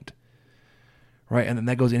complaint, right? And then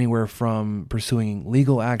that goes anywhere from pursuing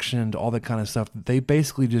legal action to all that kind of stuff. They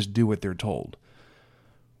basically just do what they're told,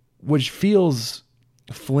 which feels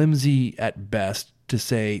flimsy at best to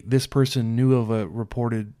say this person knew of a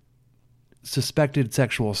reported suspected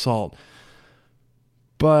sexual assault,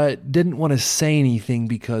 but didn't want to say anything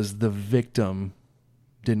because the victim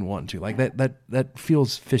didn't want to. Like that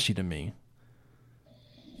feels fishy to me.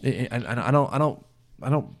 And I don't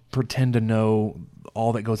pretend to know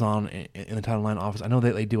all that goes on in the Title IX office. I know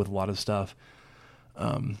that they deal with a lot of stuff.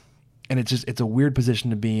 And it's a weird position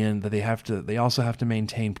to be in, that they also have to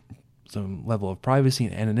maintain some level of privacy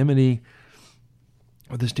and anonymity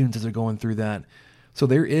with the students as they're going through that. So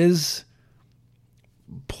there is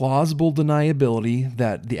plausible deniability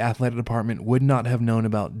that the athletic department would not have known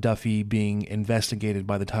about Duffy being investigated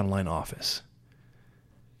by the Title IX office.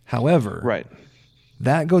 However, right.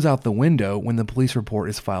 that goes out the window when the police report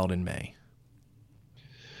is filed in May.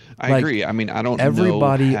 I agree. I mean, I don't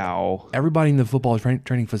know how. Everybody in the football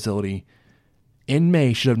training facility in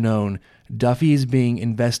May should have known Duffy is being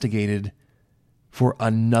investigated for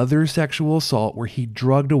another sexual assault where he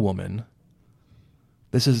drugged a woman.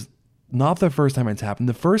 This is not the first time it's happened.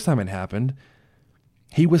 The first time it happened,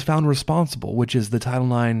 he was found responsible, which is the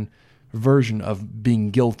Title IX version of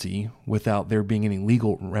being guilty without there being any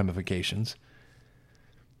legal ramifications.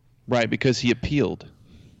 Right, because he appealed.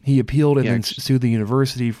 He appealed and then sued the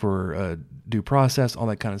university for due process, all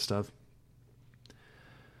that kind of stuff.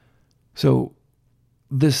 So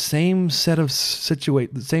the same set of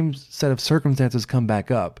circumstances come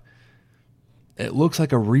back up. It looks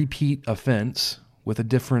like a repeat offense with a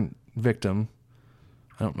different victim.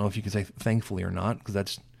 I don't know if you can say thankfully or not, because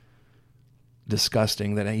that's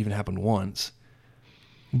disgusting that it even happened once.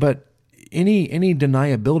 But any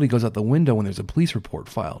deniability goes out the window when there's a police report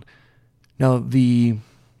filed. Now the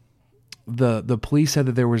police said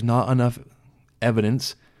that there was not enough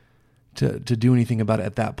evidence to do anything about it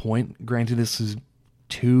at that point. Granted, this is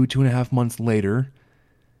 2.5 months later.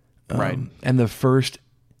 Right. And if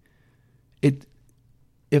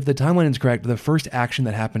the timeline is correct, the first action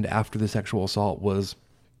that happened after the sexual assault was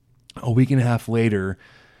a week and a half later.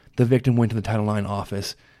 The victim went to the Title IX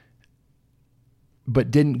office,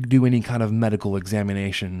 but didn't do any kind of medical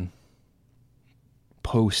examination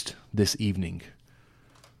post this evening,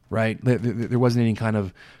 right? There wasn't any kind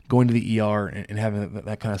of going to the ER and having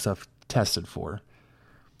that kind of stuff tested for.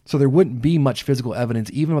 So there wouldn't be much physical evidence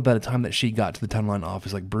even by the time that she got to the Title IX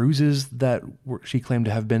office. Like bruises that she claimed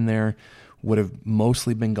to have been there would have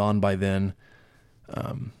mostly been gone by then.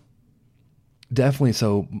 Definitely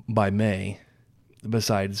so by May,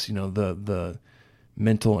 besides, the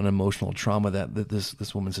mental and emotional trauma that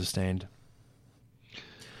this woman sustained.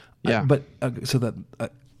 Yeah. So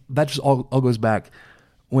that just all goes back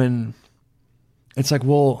when it's like,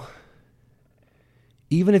 well,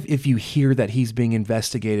 even if you hear that he's being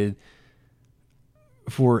investigated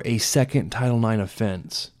for a second Title IX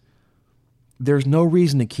offense, there's no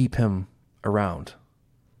reason to keep him around.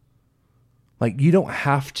 Like, you don't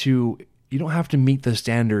have to meet the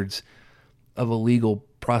standards of a legal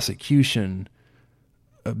prosecution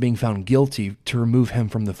of being found guilty to remove him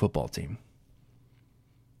from the football team.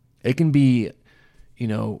 It can be,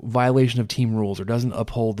 violation of team rules or doesn't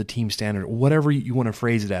uphold the team standard, whatever you want to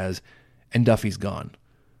phrase it as, and Duffy's gone.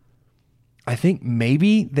 I think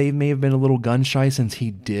maybe they may have been a little gun shy since he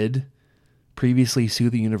did previously sue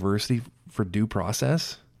the university for due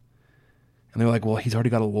process. And they're like, well, he's already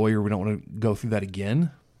got a lawyer. We don't want to go through that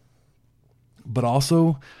again. But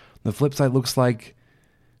also, the flip side looks like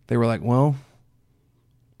they were like, well,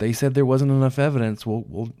 they said there wasn't enough evidence.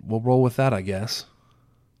 We'll roll with that, I guess.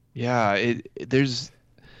 Yeah, there's,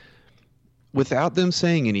 without them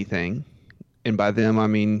saying anything, and by them I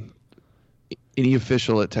mean any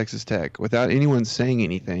official at Texas Tech, without anyone saying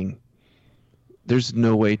anything, there's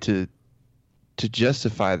no way to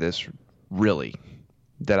justify this, really,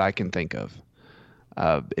 that I can think of.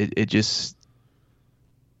 It just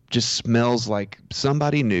smells like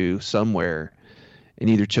somebody knew somewhere and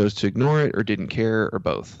either chose to ignore it or didn't care or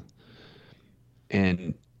both.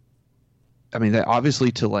 And I mean, that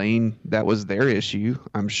obviously Tulane, that was their issue,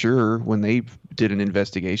 I'm sure, when they did an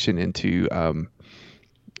investigation into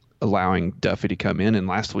allowing Duffy to come in. And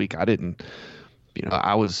last week I didn't,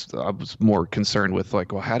 I was more concerned with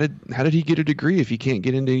like, well, how did he get a degree if he can't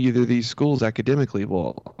get into either of these schools academically?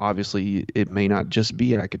 Well, obviously it may not just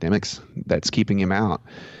be academics that's keeping him out.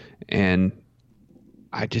 And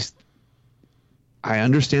I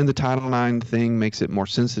understand the Title IX thing makes it more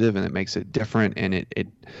sensitive and it makes it different, and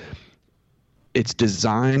it's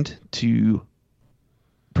designed to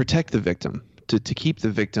protect the victim, to keep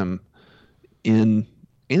the victim in,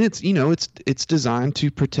 and it's designed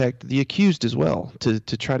to protect the accused as well, to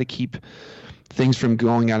try to keep things from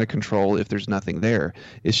going out of control if there's nothing there.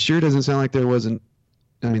 It sure doesn't sound like there wasn't.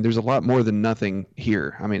 I mean, there's a lot more than nothing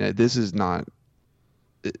here. I mean, this is not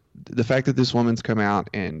the fact that this woman's come out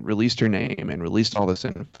and released her name and released all this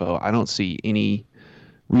info. I don't see any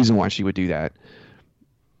reason why she would do that,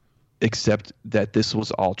 except that this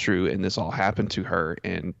was all true and this all happened to her,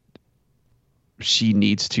 and she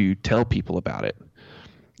needs to tell people about it.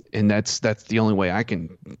 And that's the only way I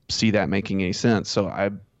can see that making any sense. So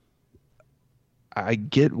I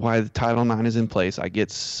get why the Title IX is in place. I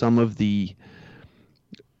get some of the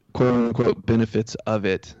quote unquote benefits of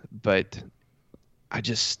it, but I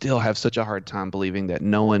just still have such a hard time believing that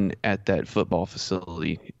no one at that football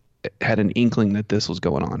facility had an inkling that this was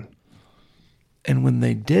going on. And when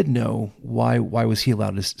they did know, why was he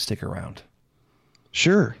allowed to stick around?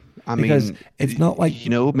 Sure. Because it's not like,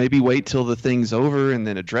 maybe wait till the thing's over and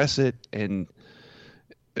then address it.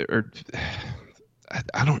 Or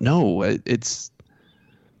I don't know. It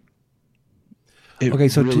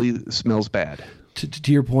really smells bad.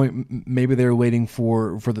 To your point, maybe they were waiting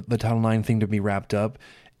for the Title IX thing to be wrapped up.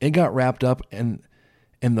 It got wrapped up in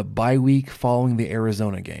the bye week following the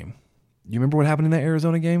Arizona game. You remember what happened in that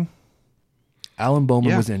Arizona game? Alan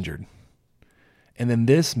Bowman was injured. And then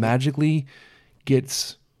this magically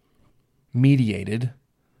gets mediated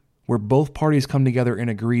where both parties come together and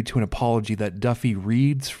agree to an apology that Duffy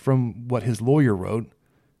reads from what his lawyer wrote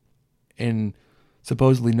and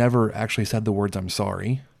supposedly never actually said the words "I'm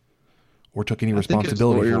sorry" or took any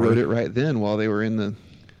responsibility for it. His lawyer wrote it right then while they were in the...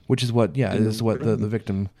 Which is what, this is what the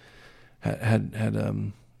victim had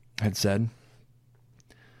said.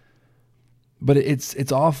 But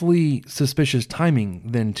it's awfully suspicious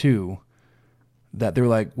timing then too, that they're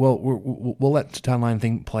like, well, we'll let the Title IX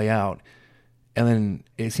thing play out, and then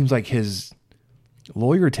it seems like his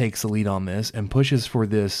lawyer takes the lead on this and pushes for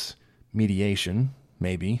this mediation,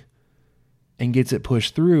 maybe, and gets it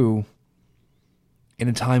pushed through in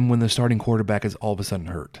a time when the starting quarterback is all of a sudden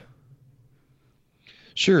hurt.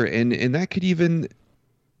 Sure, and that could even...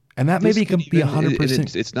 And that maybe could be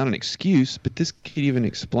 100%. It's not an excuse, but this could even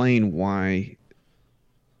explain why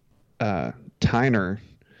Tyner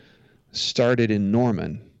started in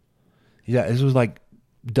Norman. Yeah, this was like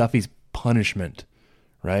Duffy's punishment,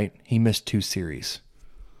 right? He missed 2 series.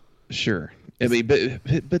 Sure. I mean,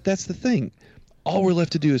 but that's the thing. All we're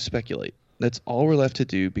left to do is speculate. That's all we're left to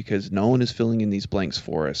do because no one is filling in these blanks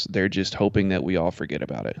for us. They're just hoping that we all forget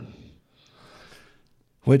about it.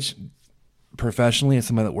 Which... professionally, as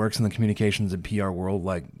somebody that works in the communications and PR world,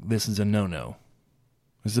 like, this is a no-no.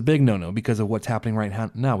 This is a big no-no because of what's happening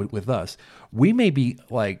right now with us. We may be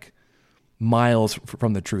like miles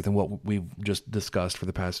from the truth in what we've just discussed for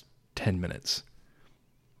the past 10 minutes.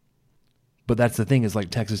 But that's the thing, is like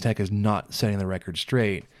Texas Tech is not setting the record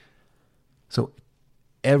straight. So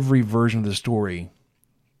every version of the story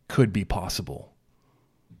could be possible.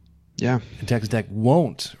 Yeah. And Texas Tech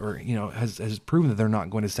won't, or, has proven that they're not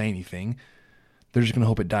going to say anything. They're just going to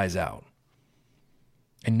hope it dies out.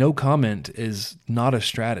 And no comment is not a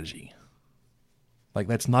strategy. Like,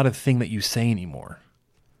 that's not a thing that you say anymore.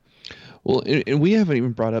 Well, and we haven't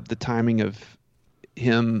even brought up the timing of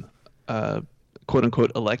him, quote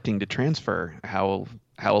unquote, electing to transfer. How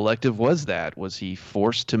elective was that? Was he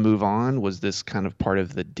forced to move on? Was this kind of part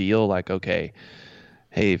of the deal? Like, okay,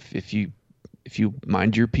 hey, if you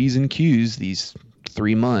mind your P's and Q's these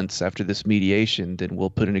 3 months after this mediation, then we'll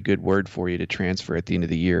put in a good word for you to transfer at the end of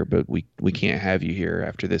the year, but we can't have you here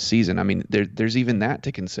after this season. I mean, there's even that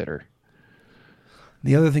to consider.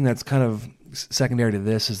 The other thing that's kind of secondary to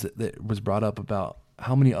this is that it was brought up about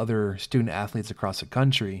how many other student athletes across the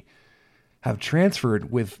country have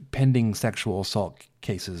transferred with pending sexual assault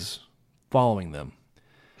cases following them.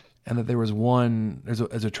 And that there was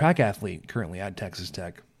there's a track athlete currently at Texas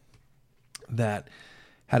Tech that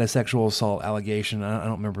had a sexual assault allegation. I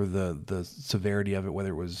don't remember the severity of it, whether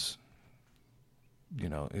it was,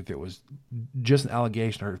 if it was just an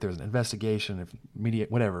allegation or if there was an investigation,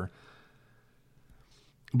 whatever.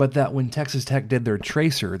 But that when Texas Tech did their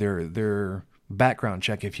tracer, their background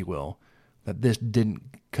check, if you will, that this didn't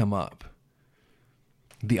come up.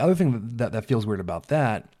 The other thing that feels weird about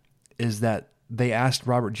that is that they asked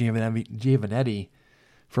Robert Giovanetti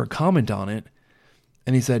for a comment on it,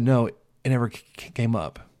 and he said, no, it never came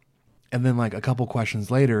up. And then like a couple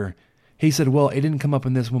questions later, he said, well, it didn't come up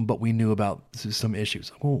in this one, but we knew about some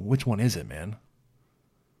issues. Well, which one is it, man?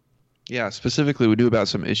 Yeah, specifically, we knew about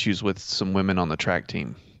some issues with some women on the track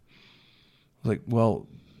team. I was like, well,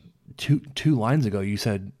 two lines ago, you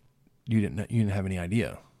said you didn't have any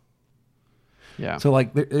idea. Yeah. So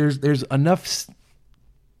like, there's enough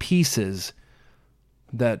pieces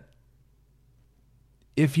that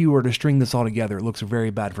if you were to string this all together, it looks very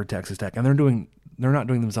bad for Texas Tech, and they're not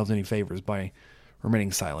doing themselves any favors by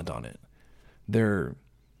remaining silent on it. They're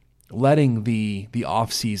letting the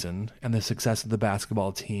off season and the success of the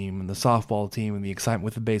basketball team and the softball team and the excitement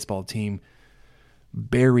with the baseball team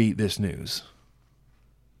bury this news.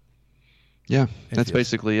 Yeah, that's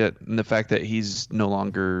basically it. And the fact that he's no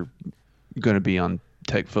longer going to be on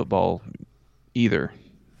Tech football either.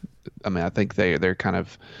 I mean, I think they're kind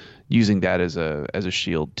of using that as a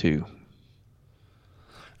shield too.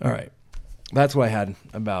 All right. That's what I had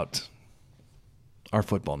about our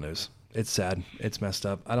football news. It's sad. It's messed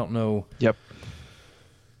up. I don't know. Yep.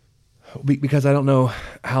 because I don't know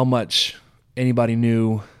how much anybody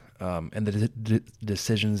knew and the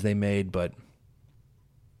decisions they made, but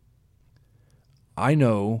I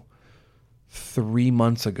know 3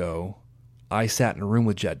 months ago I sat in a room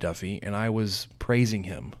with Jet Duffy and I was praising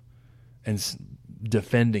him and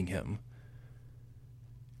defending him,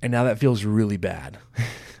 and now that feels really bad.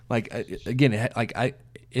 Like, again,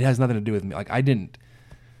 it has nothing to do with me. Like, I didn't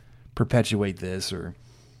perpetuate this or,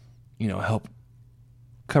 help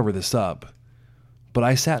cover this up, but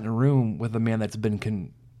I sat in a room with a man that's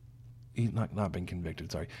been he's not been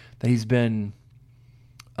convicted. Sorry, that he's been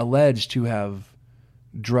alleged to have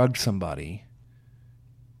drugged somebody,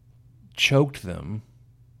 choked them,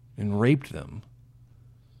 and raped them.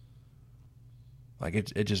 Like,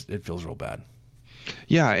 it feels real bad.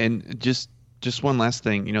 Yeah, and just one last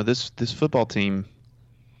thing. This football team,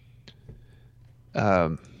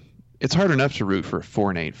 it's hard enough to root for a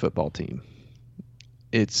 4-8 football team.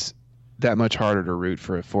 It's that much harder to root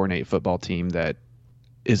for a 4-8 football team that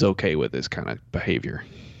is okay with this kind of behavior.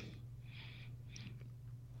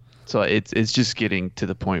 So it's just getting to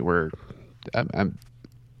the point where I'm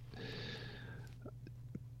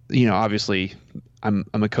obviously I'm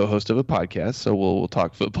a co-host of a podcast, so we'll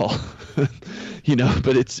talk football,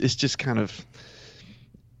 but it's just kind of,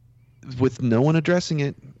 with no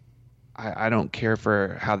I'm don't care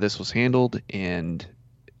for how this was handled, and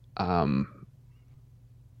I'm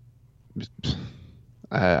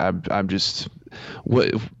just,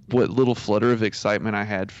 what little flutter of excitement I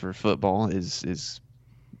had for football is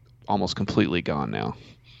almost completely gone now.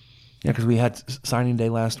 Yeah, because we had signing day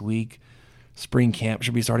last week. Spring camp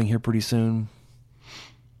should be starting here pretty soon,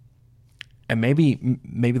 and maybe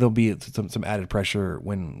there'll be some added pressure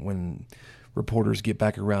when reporters get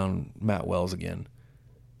back around Matt Wells again.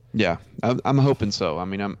 Yeah, I'm hoping so. I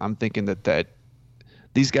mean, I'm thinking that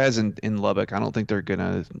these guys in Lubbock, I don't think they're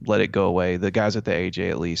gonna let it go away. The guys at the AJ,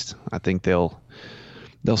 at least, I think they'll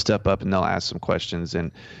step up and they'll ask some questions.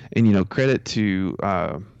 And credit to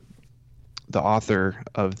the author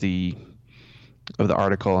of the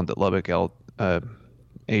article on the Lubbock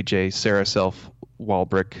AJ, Sarah Self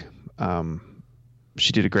Walbrick.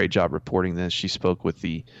 She did a great job reporting this. She spoke with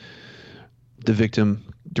the victim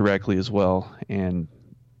directly as well, and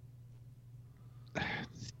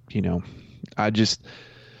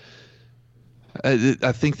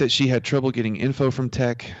I think that she had trouble getting info from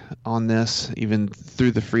Tech on this, even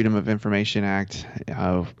through the Freedom of Information Act,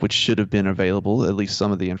 which should have been available, at least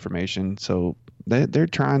some of the information. So they're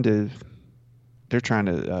trying to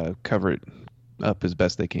cover it up as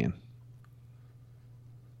best they can.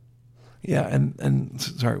 Yeah, and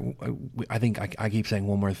sorry, I think I keep saying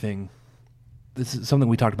one more thing. This is something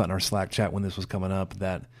we talked about in our Slack chat when this was coming up,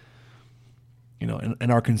 that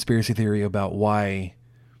in our conspiracy theory about why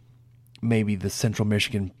maybe the Central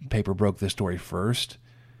Michigan paper broke this story first,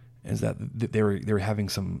 is that they were having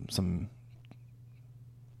some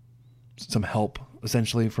help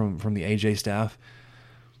essentially from the AJ staff,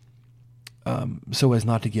 so as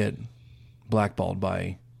not to get blackballed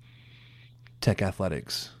by Tech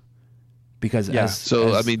Athletics. Because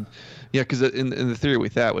because in the theory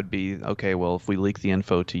with that would be, okay, well, if we leak the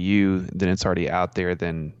info to you, then it's already out there,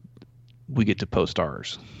 then we get to post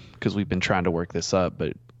ours because we've been trying to work this up,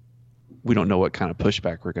 but we don't know what kind of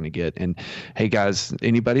pushback we're going to get. And hey, guys,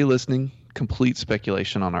 anybody listening, complete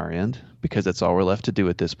speculation on our end, because that's all we're left to do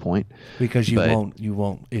at this point. Because you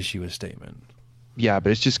won't issue a statement. Yeah,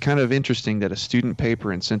 but it's just kind of interesting that a student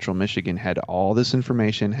paper in Central Michigan had all this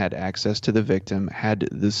information, had access to the victim, had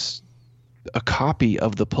a copy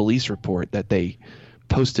of the police report that they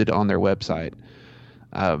posted on their website.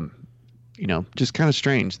 Just kind of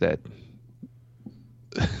strange that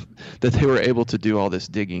they were able to do all this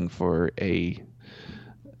digging for a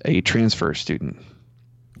transfer student,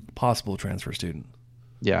 possible transfer student.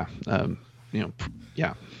 Yeah.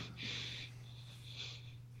 Yeah.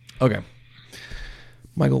 Okay,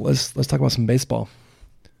 Michael, let's talk about some baseball.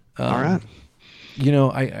 All right.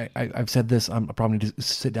 I've said this. I'm probably need to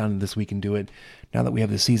sit down this week and do it. Now that we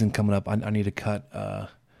have the season coming up, I need to cut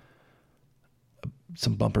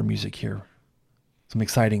some bumper music here, some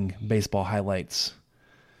exciting baseball highlights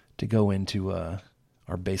to go into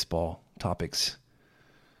our baseball topics.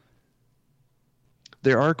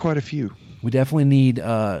 There are quite a few. We definitely need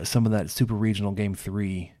some of that Super Regional Game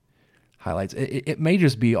 3 highlights. It may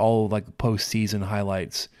just be all like postseason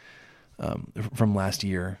highlights from last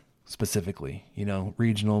year specifically.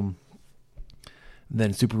 Regional,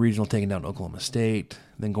 then Super Regional taking down Oklahoma State,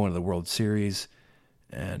 then going to the World Series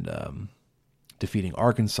and defeating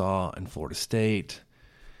Arkansas and Florida State.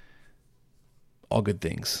 All good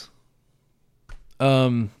things.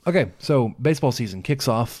 Okay, so baseball season kicks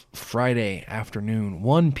off Friday afternoon,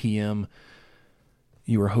 1 p.m.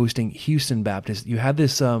 You are hosting Houston Baptist. You had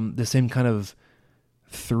this the same kind of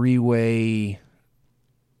three-way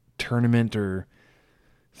tournament or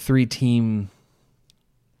three-team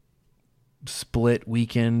split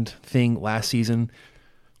weekend thing last season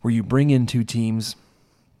where you bring in two teams.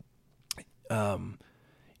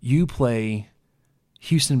 You play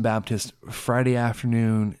Houston Baptist Friday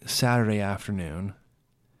afternoon, Saturday afternoon.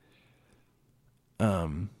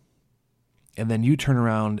 And then you turn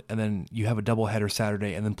around and then you have a doubleheader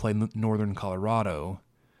Saturday and then play Northern Colorado.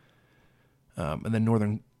 And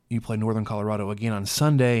then you play Northern Colorado again on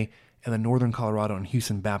Sunday, and then Northern Colorado and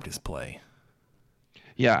Houston Baptist play.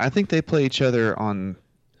 Yeah, I think they play each other on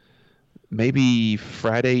maybe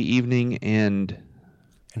Friday evening and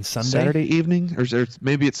Sunday? Saturday evening, or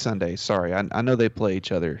maybe it's Sunday. Sorry, I know they play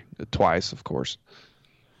each other twice, of course.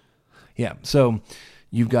 Yeah, so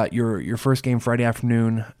you've got your first game Friday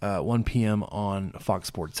afternoon, 1 p.m. on Fox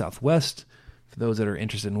Sports Southwest. For those that are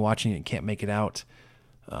interested in watching it and can't make it out,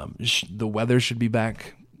 the weather should be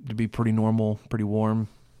back to be pretty normal, pretty warm.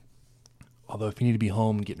 Although if you need to be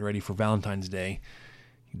home getting ready for Valentine's Day,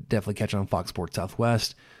 you definitely catch it on Fox Sports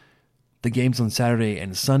Southwest. The games on Saturday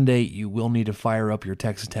and Sunday, you will need to fire up your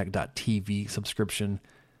TexasTech.tv subscription.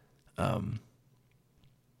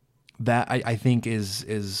 That I think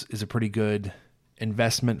is a pretty good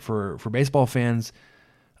investment for baseball fans.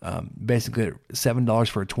 Basically, $7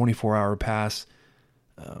 for a 24-hour pass.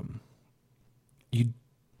 You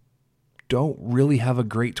don't really have a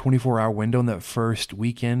great 24-hour window in that first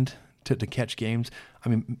weekend to catch games. I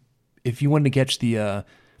mean, if you wanted to catch the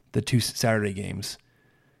two Saturday games,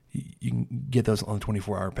 you can get those on the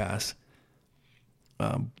 24-hour pass.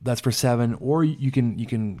 That's for $7, or you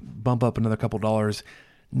can bump up another couple dollars,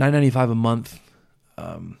 $9.95 a month,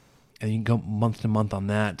 and you can go month to month on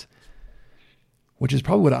that, which is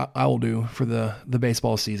probably what I will do for the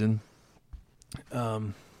baseball season.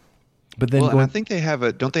 But then, and I think they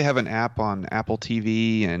have don't they have an app on Apple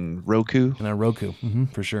TV and Roku? And on Roku,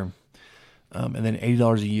 for sure. And then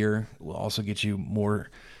 $80 a year will also get you more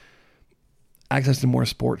access to more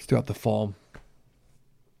sports throughout the fall.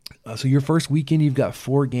 So your first weekend, you've got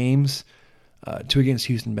 4 games, 2 against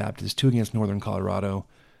Houston Baptist, 2 against Northern Colorado.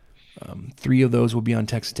 3 of those will be on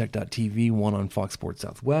TexasTech.tv, 1 on Fox Sports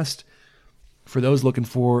Southwest. For those looking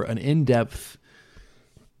for an in-depth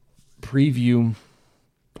preview,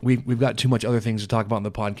 we've got too much other things to talk about in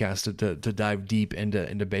the podcast to dive deep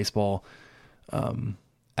into baseball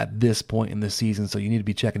at this point in the season. So you need to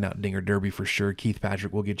be checking out Dinger Derby for sure. Keith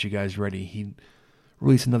Patrick will get you guys ready. He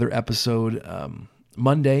released another episode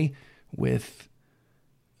Monday with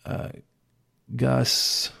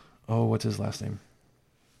Gus. Oh, what's his last name?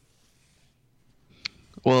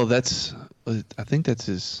 Well, I think that's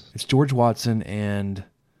his. It's George Watson and.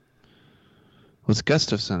 It's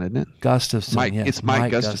Gustafson, isn't it? Gustafson, yes. It's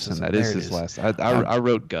Mike Gustafson. That is his last. I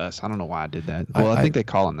wrote Gus. I don't know why I did that. Well, I think they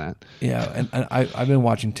call him that. Yeah, and I've been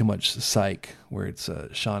watching too much Psych, where it's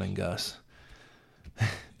Sean and Gus.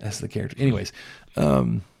 That's the character. Anyways,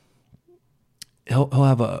 he'll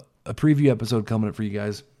have a preview episode coming up for you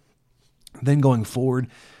guys. Then going forward,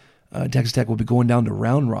 Texas Tech will be going down to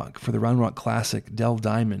Round Rock for the Round Rock Classic Delve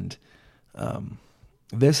Diamond.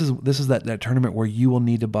 This is that tournament where you will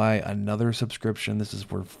need to buy another subscription. This is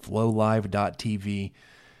for FlowLive.tv.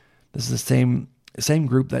 This is the same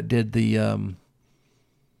group that did the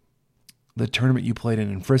tournament you played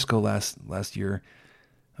in Frisco last year.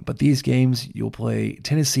 But these games, you'll play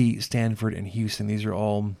Tennessee, Stanford, and Houston. These are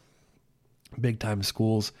all big-time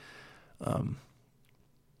schools.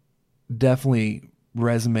 Definitely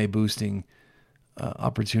resume-boosting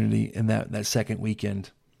opportunity in that second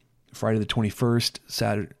weekend. Friday the 21st,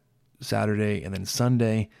 Saturday, and then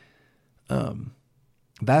Sunday.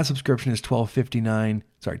 That subscription is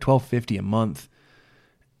 $12.50 a month.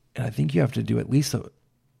 And I think you have to do at least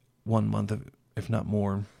 1 month, if not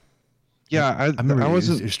more. Yeah, I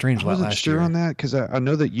wasn't strange. I wasn't last sure year. on that because I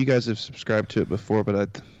know that you guys have subscribed to it before,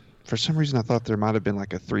 but for some reason I thought there might have been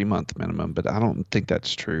like a 3-month minimum, but I don't think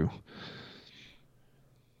that's true.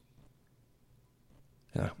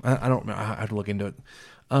 Yeah, I don't know. I have to look into it.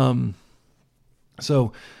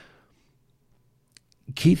 So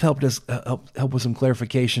Keith helped us help with some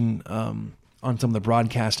clarification on some of the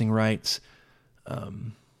broadcasting rights.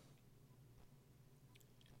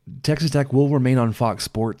 Texas Tech will remain on Fox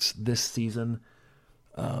Sports this season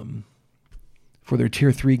for their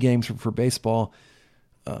Tier 3 games for baseball.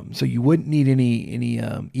 So you wouldn't need any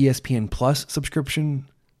ESPN Plus subscription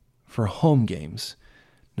for home games.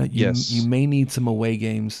 Now, you may need some away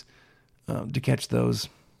games to catch those.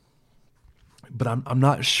 but I'm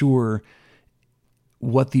not sure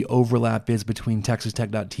what the overlap is between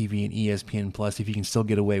TexasTech.tv and ESPN Plus, if you can still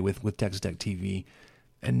get away with Texas Tech TV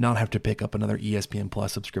and not have to pick up another ESPN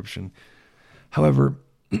Plus subscription. However,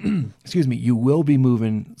 excuse me, you will be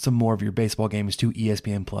moving some more of your baseball games to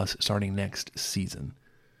ESPN Plus starting next season.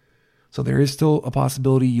 So there is still a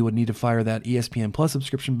possibility you would need to fire that ESPN Plus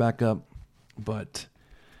subscription back up, but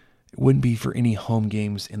it wouldn't be for any home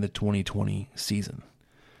games in the 2020 season.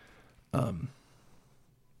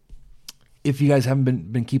 If you guys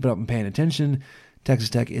haven't been keeping up and paying attention, Texas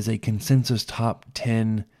Tech is a consensus top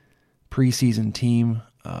 10 preseason team.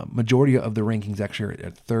 Majority of the rankings actually are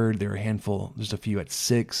at third. There are a handful, just a few at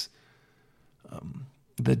 6.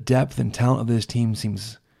 The depth and talent of this team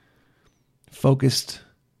seems focused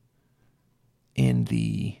in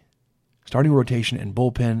the starting rotation and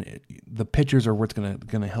bullpen. The pitchers are what's going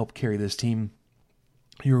to help carry this team.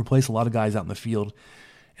 You replace a lot of guys out in the field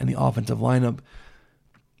and the offensive lineup,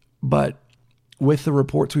 but with the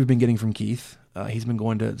reports we've been getting from Keith, he's been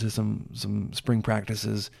going to some spring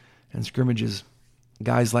practices and scrimmages.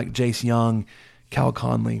 Guys like Jace Young, Cal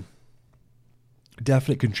Conley,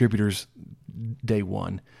 definite contributors day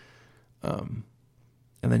one. And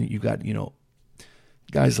then you've got,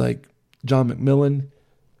 guys like John McMillan,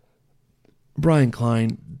 Brian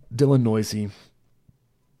Klein, Dylan Noisy,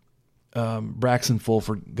 Braxton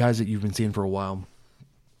Fulford, guys that you've been seeing for a while.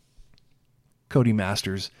 Cody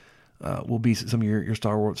Masters will be some of your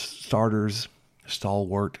stalwart starters.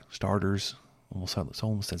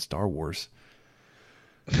 Almost said Star Wars.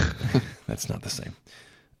 That's not the same.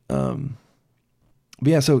 But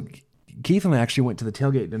yeah, so Keith and I actually went to the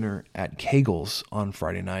tailgate dinner at Kegel's on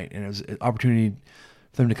Friday night, and it was an opportunity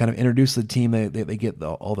for them to kind of introduce the team. They get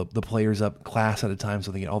all the players up class at a time,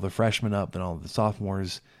 so they get all the freshmen up and all the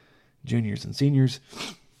sophomores, juniors, and seniors,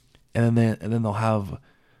 and then they'll have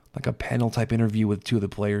like a panel type interview with 2 of the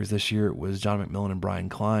players. This year it was John McMillan and Brian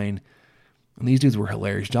Klein, and these dudes were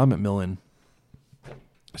hilarious. John McMillan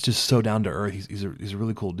is just so down to earth. He's a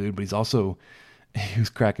really cool dude, but he was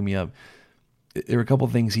cracking me up. There were a couple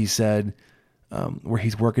of things he said where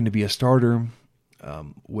he's working to be a starter,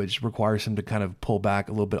 which requires him to kind of pull back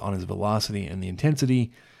a little bit on his velocity and the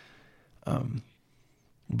intensity.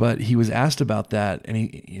 But he was asked about that, and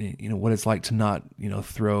he, what it's like to not,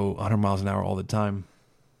 throw 100 miles an hour all the time.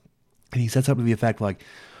 And he said something to the effect like,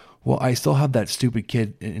 well, I still have that stupid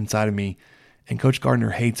kid inside of me, and Coach Gardner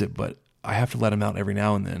hates it, but I have to let him out every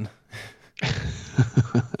now and then.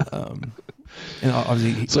 And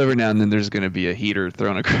obviously, so every now and then there's going to be a heater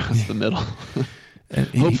thrown across the middle.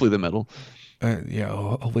 Hopefully the middle.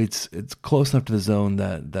 Hopefully it's close enough to the zone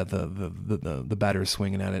that the batter is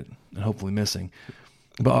swinging at it and hopefully missing.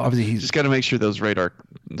 But obviously he's just got to make sure those radar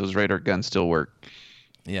guns still work.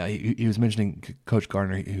 Yeah, he was mentioning Coach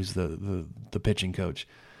Gardner, who's the pitching coach,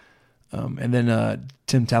 and then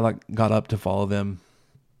Tim Tadlock got up to follow them.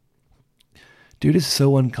 Dude is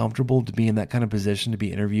so uncomfortable to be in that kind of position, to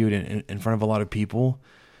be interviewed in front of a lot of people.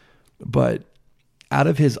 But out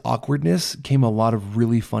of his awkwardness came a lot of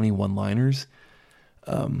really funny one-liners,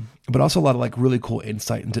 but also a lot of like really cool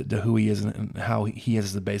insight into who he is and how he is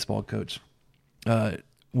as a baseball coach.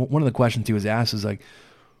 One of the questions he was asked is like,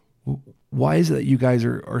 why is it that you guys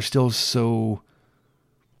are still so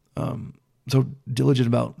diligent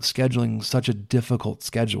about scheduling such a difficult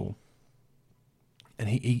schedule? And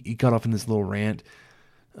he got off in this little rant,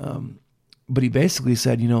 but he basically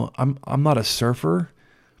said, I'm not a surfer,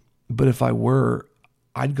 but if I were,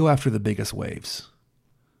 I'd go after the biggest waves.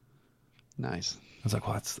 Nice. I was like,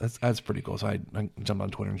 well, that's pretty cool. So I jumped on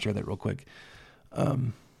Twitter and shared that real quick.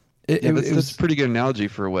 That's a pretty good analogy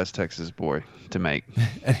for a West Texas boy to make.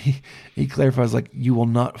 And he clarifies, like, you will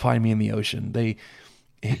not find me in the ocean.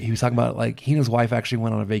 He was talking about, like, he and his wife actually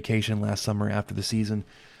went on a vacation last summer after the season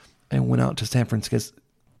and went out to San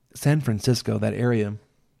Francisco, that area.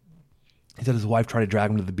 He said his wife tried to drag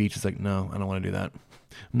him to the beach. He's like, no, I don't want to do that.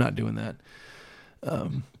 I'm not doing that.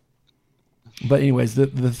 But anyways, the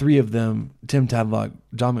 3 of them, Tim Tadlock,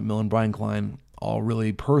 John McMillan, Brian Klein, all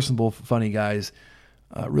really personable, funny guys.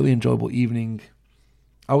 Really enjoyable evening.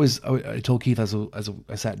 I told Keith as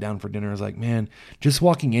I sat down for dinner, I was like, man, just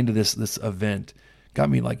walking into this event got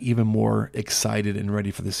me like even more excited and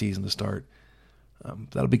ready for the season to start.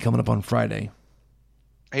 That'll be coming up on Friday.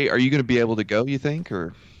 Hey, are you going to be able to go, you think,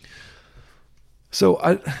 or? So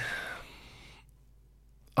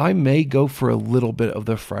I may go for a little bit of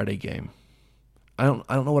the Friday game. I don't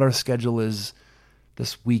know what our schedule is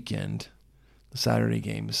this weekend, the Saturday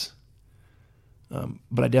games.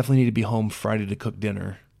 But I definitely need to be home Friday to cook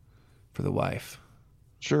dinner for the wife.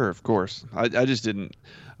 Sure, of course. I just didn't.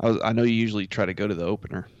 I know you usually try to go to the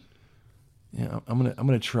opener. Yeah, I'm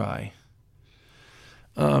gonna try.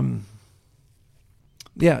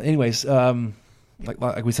 Yeah. Anyways,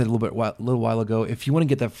 like we said a little while ago, if you want to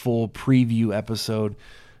get that full preview episode,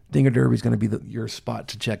 Dinger Derby is going to be your spot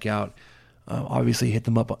to check out. Obviously, hit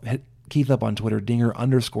Keith up on Twitter,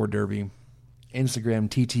 Dinger_Derby, Instagram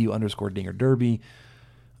TTU_Dinger Derby.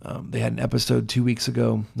 They had an episode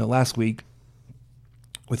last week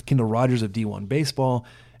with Kendall Rogers of D1 Baseball,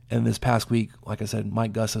 and this past week, like I said,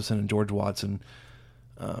 Mike Gustafson and George Watson.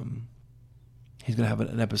 He's going to have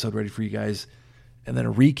an episode ready for you guys. And then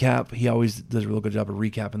a recap. He always does a real good job of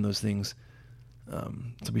recapping those things.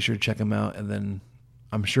 So be sure to check him out. And then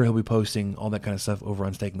I'm sure he'll be posting all that kind of stuff over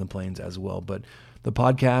on Staking the Plains as well. But the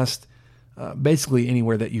podcast, basically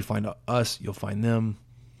anywhere that you find us, you'll find them.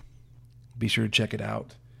 Be sure to check it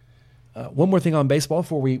out. One more thing on baseball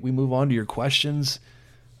before we move on to your questions.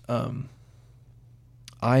 I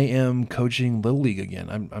am coaching Little League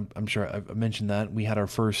again. I'm sure I've mentioned that. We had our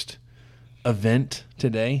first event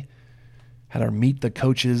today. Had our Meet the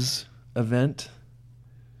Coaches event.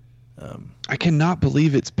 I cannot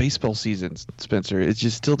believe it's baseball season, Spencer. It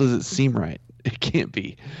just still doesn't seem right. It can't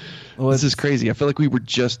be. Well, this is crazy. I feel like we were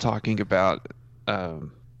just talking about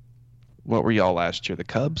what were y'all last year? The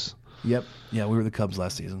Cubs? Yep. Yeah, we were the Cubs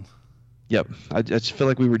last season. Yep. I just feel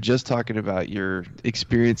like we were just talking about your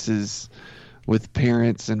experiences with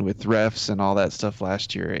parents and with refs and all that stuff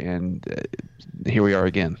last year, and here we are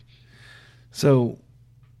again. So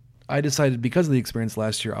I decided because of the experience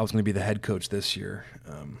last year, I was going to be the head coach this year,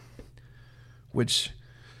 which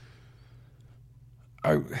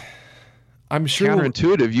I'm sure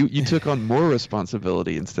counterintuitive. You took on more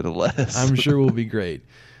responsibility instead of less. I'm sure will be great,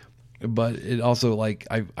 but it also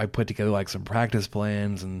I put together some practice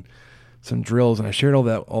plans and some drills, and I shared all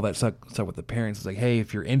that stuff with the parents. It's like, hey,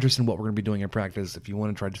 if you're interested in what we're going to be doing in practice, if you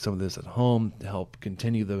want to try to do some of this at home to help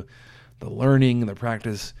continue the learning and the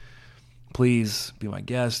practice, please be my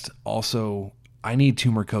guest. Also, I need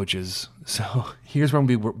 2 more coaches. So here's what I'm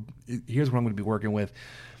going to be working with.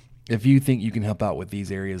 If you think you can help out with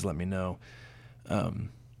these areas, let me know.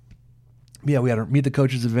 We had a Meet the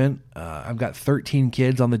Coaches event. I've got 13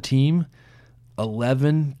 kids on the team.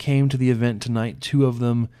 11 came to the event tonight. 2 of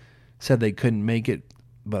them said they couldn't make it,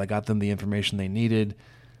 but I got them the information they needed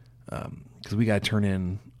because we got to turn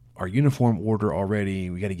in our uniform order already.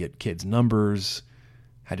 We got to get kids' numbers.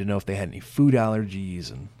 Had to know if they had any food allergies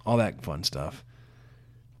and all that fun stuff.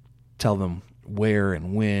 Tell them where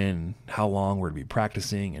and when, how long we're to be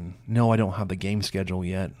practicing. And no, I don't have the game schedule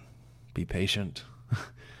yet. Be patient.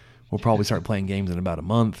 We'll probably start playing games in about a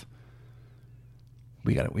month.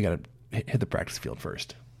 We got to hit the practice field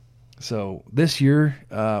first. So this year,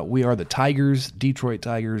 we are the Tigers, Detroit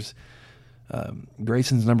Tigers.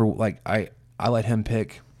 Grayson's number, I let him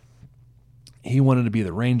pick. He wanted to be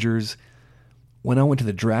the Rangers. When I went to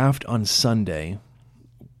the draft on Sunday,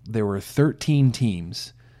 there were 13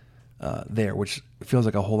 teams there, which feels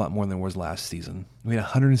like a whole lot more than there was last season. We had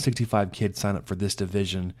 165 kids sign up for this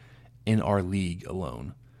division in our league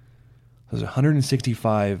alone. There's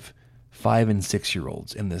 165 5- and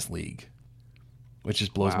 6-year-olds in this league, which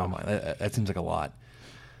just blows my mind. That seems like a lot.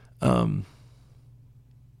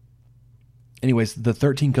 Anyways, the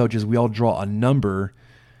 13 coaches, we all draw a number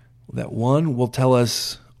that one will tell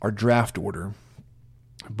us our draft order.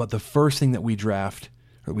 But the first thing that we draft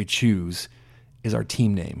or we choose is our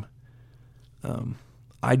team name.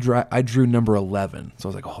 I drew number 11, so I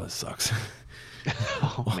was like, "Oh, this sucks."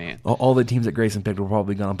 Oh man! All the teams that Grayson picked were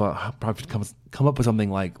probably gonna come up with something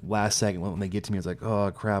like last second when they get to me. It's like,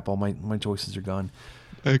 "Oh crap! All my choices are gone."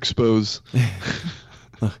 Expos.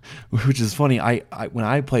 Which is funny. I when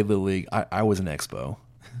I played Little League, I was an expo.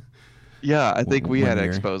 Yeah, I think we had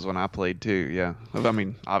expos when I played too. Yeah, I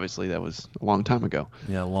mean, obviously that was a long time ago.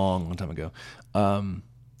 Yeah, long time ago.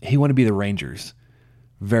 He wanted to be the Rangers.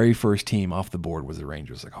 Very first team off the board was the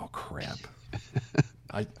Rangers. Like, oh crap!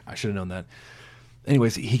 I should have known that.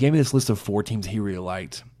 Anyways, he gave me this list of 4 teams he really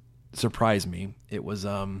liked. Surprised me. It was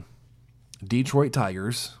Detroit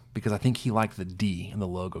Tigers, because I think he liked the D in the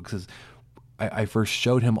logo. Because I first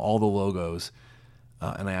showed him all the logos.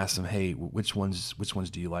 And I asked him, hey, which ones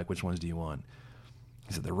do you like? Which ones do you want?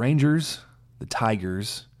 He said the Rangers, the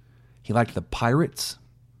Tigers. He liked the Pirates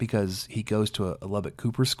because he goes to a Lubbock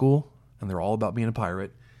Cooper school, and they're all about being a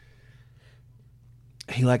pirate.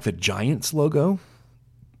 He liked the Giants logo,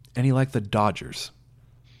 and he liked the Dodgers.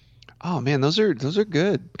 Oh man, those are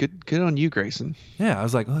good. Good on you, Grayson. Yeah, I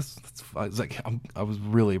was like, I was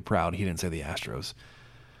really proud he didn't say the Astros.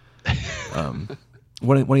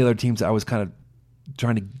 One of the other teams that I was kind of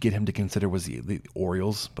trying to get him to consider was the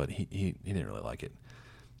Orioles, but he didn't really like it.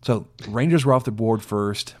 So Rangers were off the board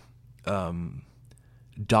first.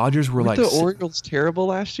 Dodgers were Weren't like the Orioles terrible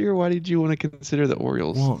last year? Why did you want to consider the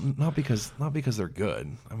Orioles? Well, not because they're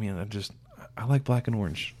good. I mean, I like black and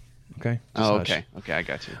orange. Okay. Oh, okay. Okay, I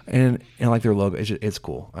got you. And I like their logo. It's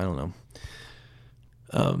cool. I don't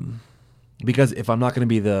know. Because if I'm not going to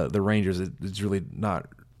be the Rangers, it's really not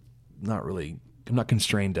really. I'm not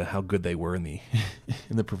constrained to how good they were in the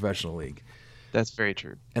in the professional league. That's very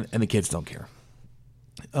true. And the kids don't care.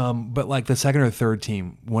 But like the second or third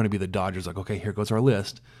team want to be the Dodgers. Like, okay, here goes our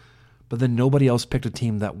list. But then nobody else picked a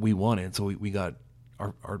team that we wanted, so we got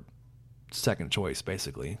our second choice,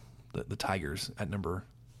 basically, the Tigers at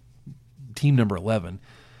team number 11.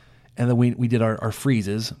 And then we did our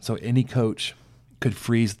freezes. So any coach could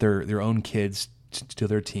freeze their own kids to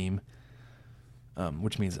their team,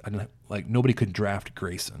 which means nobody could draft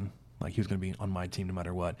Grayson. Like, he was going to be on my team no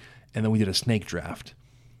matter what. And then we did a snake draft,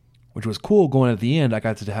 which was cool. Going at the end, I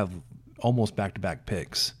got to have almost back-to-back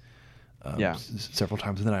picks. Several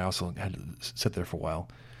times, and then I also had to sit there for a while.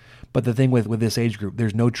 But the thing with this age group,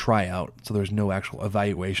 there's no tryout, so there's no actual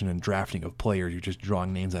evaluation and drafting of players. You're just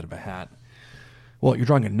drawing names out of a hat. Well, you're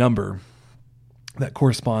drawing a number that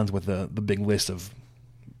corresponds with the big list of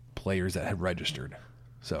players that had registered.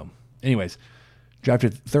 So, anyways,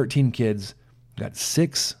 drafted 13 kids, got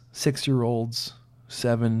 6 6-year-olds,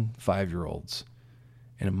 7 5-year-olds,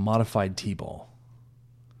 and a modified T-ball.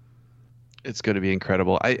 It's going to be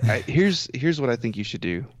incredible. Here's what I think you should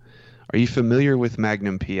do. Are you familiar with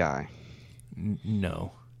Magnum PI?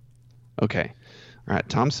 No. Okay. All right.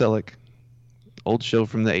 Tom Selleck, old show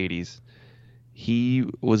from the 80s. He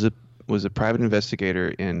was a private investigator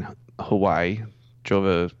in Hawaii, drove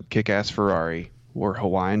a kick-ass Ferrari, wore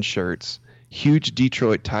Hawaiian shirts, huge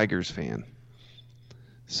Detroit Tigers fan.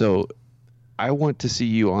 So I want to see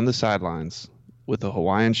you on the sidelines with a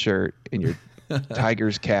Hawaiian shirt and your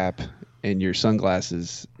Tigers cap and your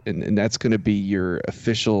sunglasses, and that's going to be your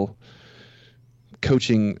official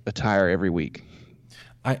coaching attire every week.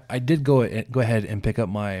 I did go ahead and pick up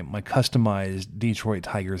my customized Detroit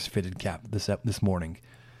Tigers fitted cap this morning.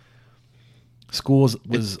 It's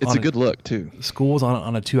a good look too. School was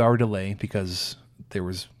on a 2-hour delay because there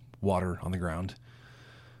was water on the ground.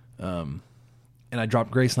 And I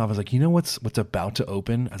dropped Grayson off. I was like, you know what's about to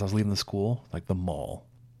open as I was leaving the school? Like the mall.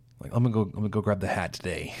 Like, I'm gonna go grab the hat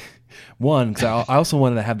today. One, because I also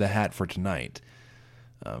wanted to have the hat for tonight.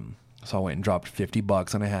 So I went and dropped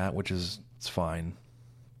 $50 on a hat, which it's fine,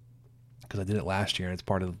 because I did it last year and it's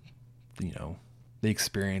part of the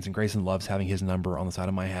experience. And Grayson loves having his number on the side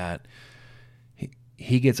of my hat.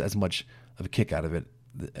 He gets as much of a kick out of it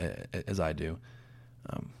as I do.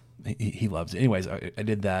 He loves it. Anyways, I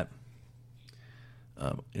did that.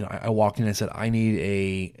 I walked in and I said, I need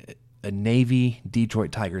a navy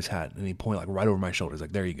Detroit Tigers hat, and he pointed like right over my shoulder. He's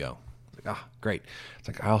like, there you go. I was like, great. It's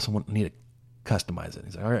like, I also need to customize it.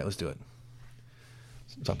 He's like, all right, let's do it.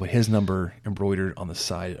 So I put his number embroidered on the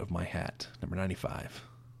side of my hat, number 95.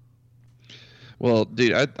 Well,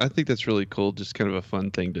 dude, I think that's really cool. Just kind of a fun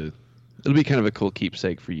thing it'll be kind of a cool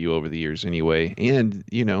keepsake for you over the years anyway. And,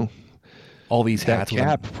 all these hats. That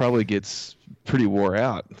cap probably gets pretty wore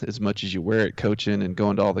out as much as you wear it coaching and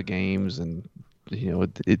going to all the games, and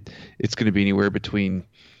it's going to be anywhere between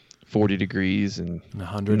 40 degrees and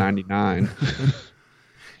 199.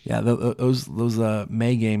 Yeah, those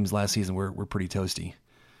May games last season were pretty toasty.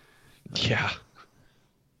 Yeah.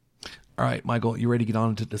 All right, Michael, you ready to get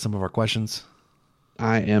on to some of our questions?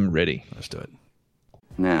 I am ready. Let's do it.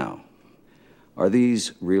 Now, are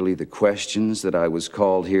these really the questions that I was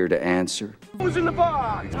called here to answer? What's in the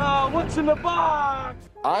box? Oh, what's in the box?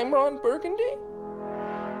 I'm Ron Burgundy?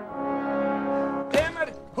 Damn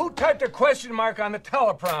it! Who typed a question mark on the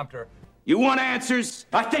teleprompter? You want answers?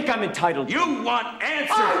 I think I'm entitled. You want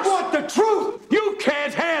answers? I want the truth! You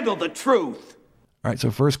can't handle the truth! All right,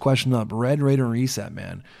 so first question up, Red Raider Reset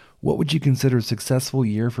Man. What would you consider a successful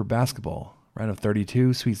year for basketball? Round of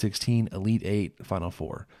 32, Sweet 16, Elite 8, Final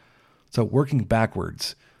 4. So working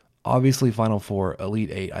backwards, obviously Final 4,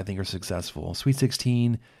 Elite 8, I think are successful. Sweet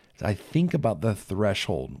 16, I think about the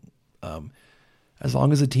threshold. As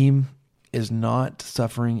long as a team is not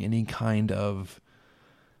suffering any kind of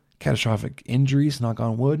catastrophic injuries, knock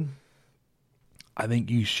on wood, I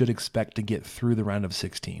think you should expect to get through the round of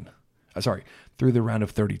 16. Through the round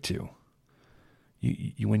of 32.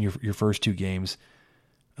 You win your first 2 games.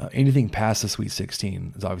 Anything past the Sweet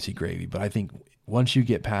 16 is obviously gravy, but I think once you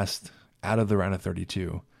get past out of the round of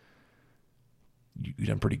 32, you've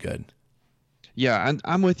done pretty good. Yeah,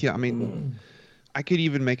 I'm with you. I mean, I could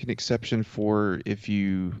even make an exception for if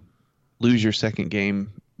you lose your second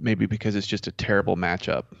game, maybe because it's just a terrible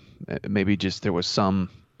matchup. Maybe just there was some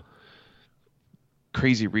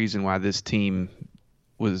crazy reason why this team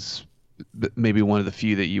was maybe one of the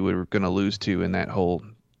few that you were going to lose to in that whole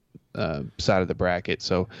side of the bracket.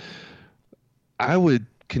 So I would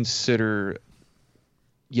consider,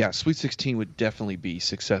 Sweet 16 would definitely be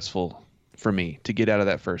successful for me to get out of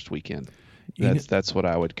that first weekend. That's what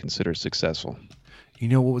I would consider successful. You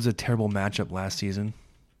know what was a terrible matchup last season?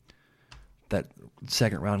 That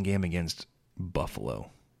second round game against Buffalo.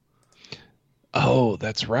 Oh,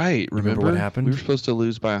 that's right. Remember what happened? We were supposed to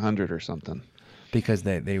lose by 100 or something. Because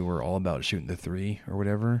they were all about shooting the three or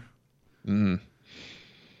whatever. Mm.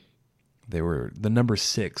 They were the number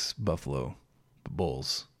 6 Buffalo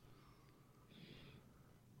Bulls.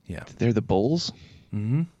 Yeah. They're the Bulls?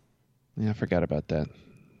 Mm-hmm. Yeah, I forgot about that.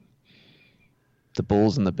 The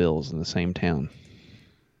Bulls and the Bills in the same town.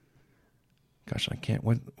 Gosh, I can't.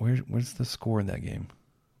 Where's the score in that game?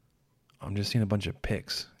 I'm just seeing a bunch of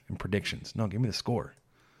picks and predictions. No, give me the score.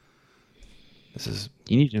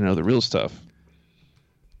 You need to know the real stuff.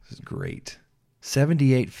 This is great.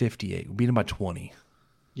 78-58. We beat them by 20.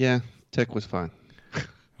 Yeah, Tech was fine.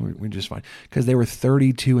 We're just fine. Because they were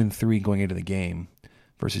 32-3 going into the game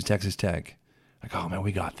versus Texas Tech. Like, oh, man,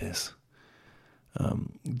 we got this.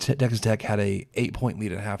 Texas Tech had a 8-point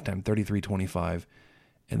lead at halftime, 33-25,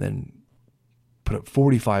 and then put up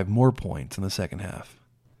 45 more points in the second half.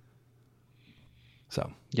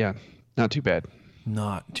 So yeah, not too bad.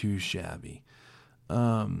 Not too shabby.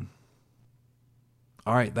 All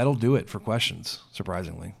right, that'll do it for questions,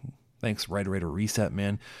 surprisingly. Thanks, Raider Reset,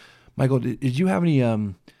 man. Michael, did you have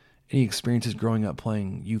any experiences growing up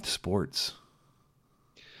playing youth sports?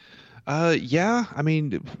 Yeah, I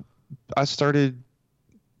mean, I started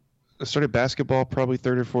basketball probably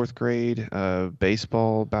 3rd or 4th grade,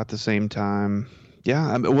 baseball about the same time.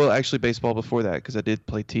 Yeah, well, actually baseball before that because I did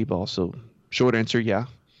play t-ball. So short answer, yeah.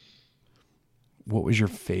 What was your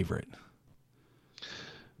favorite?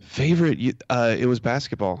 It was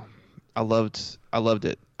basketball. I loved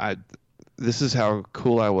it. This is how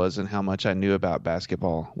cool I was and how much I knew about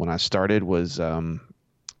basketball when I started was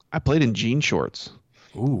I played in jean shorts.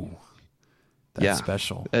 Ooh, that's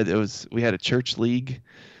special. We had a church league,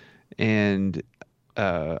 and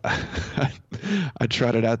I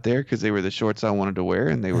tried it out there because they were the shorts I wanted to wear,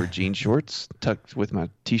 and they were jean shorts tucked with my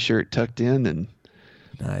t-shirt tucked in. And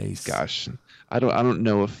nice. Gosh, I don't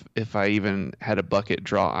know if I even had a bucket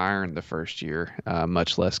draw iron the first year,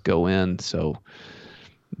 much less go in. So,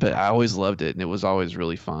 but I always loved it, and it was always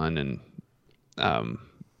really fun. And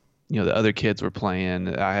the other kids were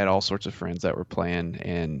playing. I had all sorts of friends that were playing,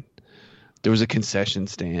 and there was a concession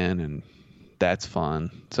stand, and that's fun.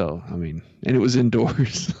 So, I mean, and it was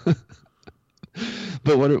indoors.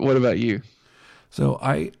 But what about you? So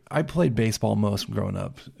I played baseball most growing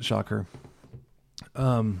up. Shocker.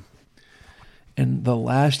 And the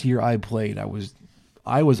last year I played, I was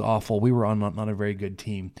awful. We were on not a very good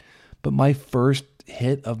team. But my first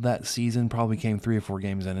hit of that season probably came 3 or 4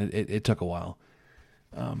 games in. It took a while.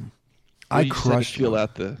 I crushed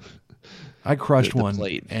one,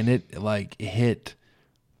 plate. And it hit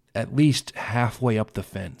at least halfway up the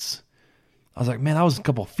fence. I was like, man, I was a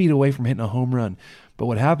couple feet away from hitting a home run. But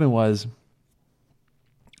what happened was,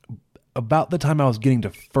 about the time I was getting to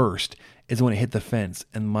first is when it hit the fence,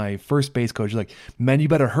 and my first base coach was like, man, you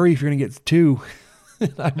better hurry if you're gonna get to 2.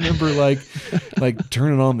 I remember like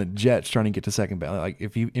turning on the jets trying to get to second base. Like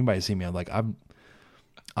if anybody see me, I'm like,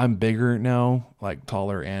 I'm bigger now, like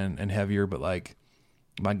taller and heavier, but like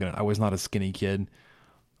I was not a skinny kid.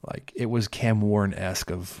 Like it was Cam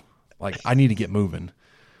Warren-esque of like, I need to get moving.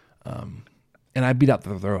 And I beat out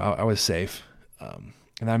the throw. I was safe.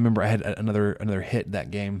 And I remember I had another hit that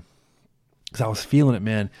game because I was feeling it,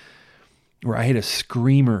 man, where I hit a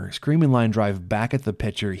screaming line drive back at the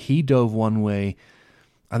pitcher. He dove one way.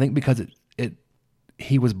 I think because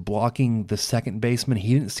he was blocking the second baseman.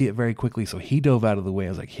 He didn't see it very quickly, so he dove out of the way. I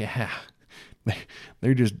was like, yeah,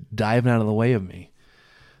 they're just diving out of the way of me.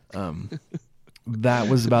 That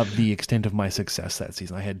was about the extent of my success that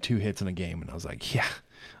season. I had 2 hits in a game, and I was like, yeah,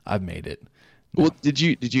 I've made it. Well, did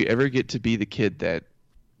you ever get to be the kid that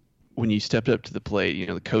when you stepped up to the plate,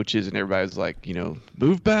 the coaches and everybody was like,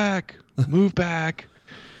 move back.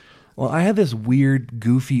 Well, I had this weird,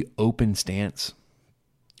 goofy, open stance.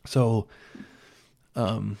 So,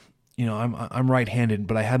 I'm right-handed,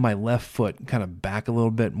 but I had my left foot kind of back a little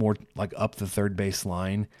bit more, like up the third base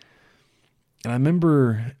line. And I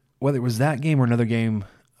remember whether it was that game or another game,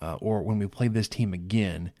 or when we played this team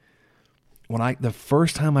again, the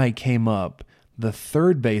first time I came up, the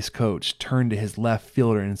third base coach turned to his left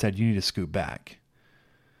fielder and said, you need to scoot back.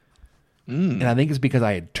 And I think it's because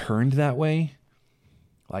I had turned that way.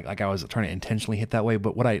 like I was trying to intentionally hit that way.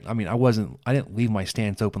 But I didn't leave my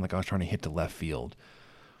stance open like I was trying to hit to left field.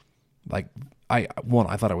 Like I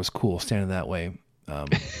thought it was cool standing that way.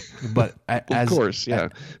 But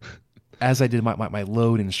as I did my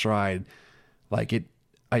load and stride, like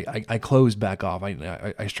I closed back off.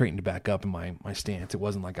 I straightened back up in my stance. It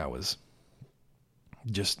wasn't like I was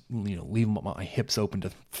just, leaving my hips open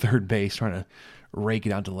to third base, trying to rake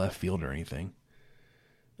it out to left field or anything.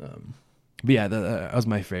 But yeah, that was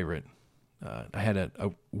my favorite. I had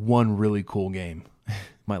one really cool game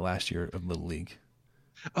my last year of Little League.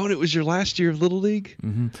 Oh, and it was your last year of Little League?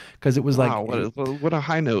 Mm-hmm. Because it was what a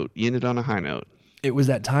high note. You ended on a high note. It was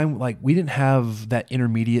that time, like, we didn't have that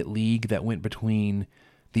intermediate league that went between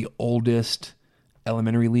the oldest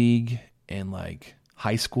elementary league and, like,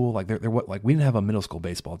 high school. Like, we didn't have a middle school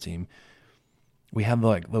baseball team. We had,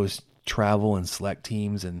 like, those travel and select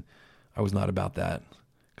teams, and I was not about that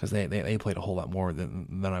because they played a whole lot more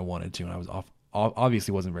than I wanted to, and I was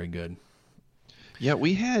obviously wasn't very good. Yeah,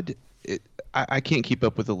 we had... I can't keep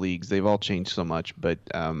up with the leagues. They've all changed so much, but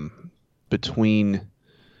between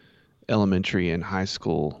elementary and high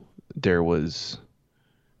school, there was,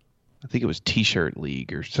 I think it was T-shirt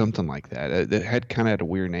league or something like that. That had kind of had a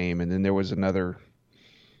weird name, and then there was another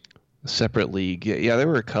separate league. Yeah, there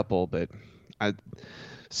were a couple, but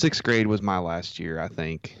sixth grade was my last year. I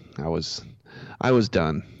think I was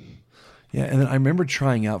done. Yeah, and then I remember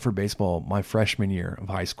trying out for baseball my freshman year of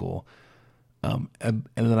high school. And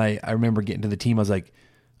then I remember getting to the team. I was like,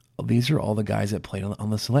 oh, these are all the guys that played on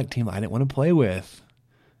the select team that I didn't want to play with.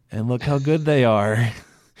 And look how good they are.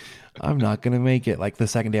 I'm not going to make it. Like the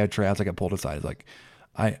second day of tryouts, I got pulled aside. It's like,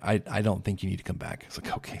 I don't think you need to come back. It's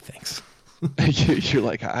like, okay, thanks. You're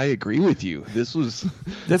like, I agree with you. This was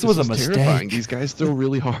a mistake. Terrifying. These guys throw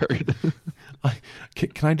really hard.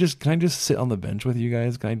 Can I just sit on the bench with you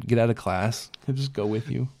guys? Can I get out of class? Can I just go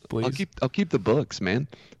with you, please? I'll keep the books, man.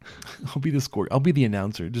 I'll be the score. I'll be the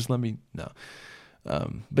announcer. Just let me know.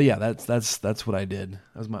 But yeah, that's what I did.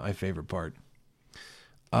 That was my favorite part.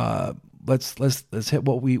 Let's hit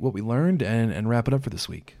what we learned and wrap it up for this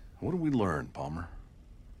week. What did we learn, Palmer?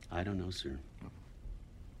 I don't know, sir.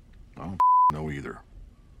 I don't know either.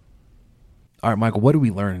 All right, Michael, what did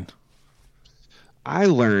we learn? I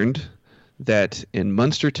learned that in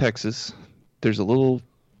Munster, Texas, there's a little,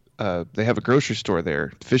 they have a grocery store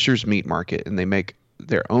there, Fisher's Meat Market, and they make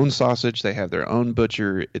their own sausage. They have their own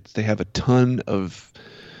butcher. They have a ton of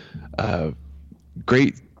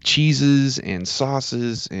great cheeses and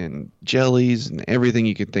sauces and jellies and everything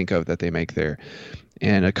you could think of that they make there.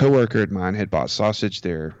 And a coworker of mine had bought sausage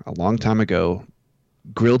there a long time ago,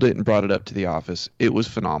 grilled it and brought it up to the office. It was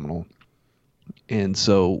phenomenal. And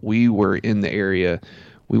so we were in the area.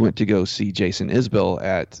 We went to go see Jason Isbell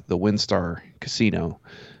at the WinStar Casino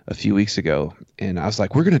a few weeks ago. And I was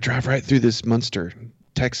like, we're going to drive right through this Munster,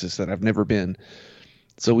 Texas that I've never been.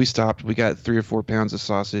 So we stopped. We got 3 or 4 pounds of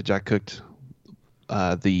sausage. I cooked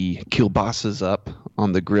the kielbasa's up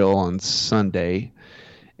on the grill on Sunday.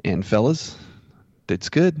 And fellas, it's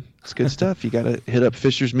good. It's good stuff. You got to hit up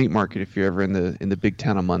Fisher's Meat Market if you're ever in the big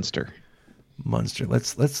town of Munster. Munster.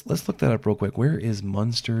 Let's look that up real quick. Where is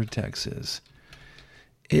Munster, Texas?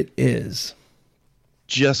 It is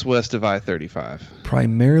just west of I-35.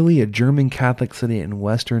 Primarily a German Catholic city in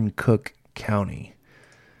western Cook County.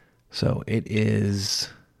 So it is.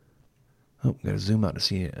 Oh, got to zoom out to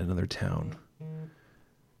see another town.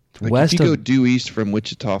 If you go due east from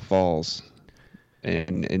Wichita Falls,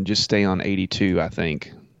 and just stay on 82, I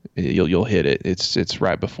think you'll hit it. It's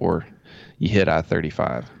right before you hit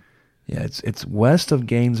I-35. Yeah, it's west of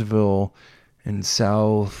Gainesville and southeast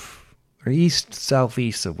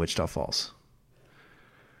of Wichita Falls.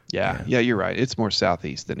 Yeah, you're right. It's more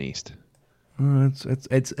southeast than east.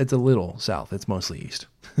 It's a little south. It's mostly east.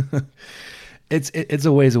 It's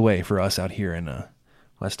a ways away for us out here in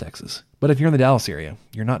West Texas. But if you're in the Dallas area,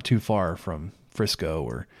 you're not too far from Frisco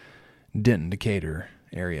or Denton, Decatur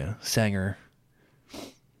area, Sanger.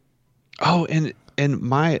 Oh, and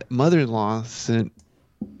my mother-in-law sent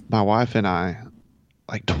my wife and I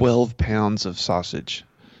like 12 pounds of sausage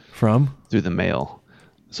from through the mail.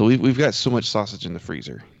 So we've got so much sausage in the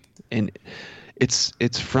freezer, and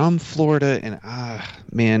it's from Florida. And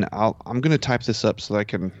man, I'm gonna type this up so that I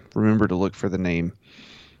can remember to look for the name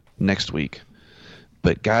next week.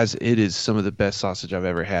 But guys, it is some of the best sausage I've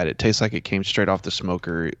ever had. It tastes like it came straight off the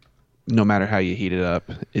smoker. No matter how you heat it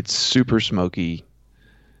up, it's super smoky.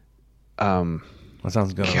 That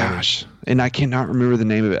sounds good. Gosh, and I cannot remember the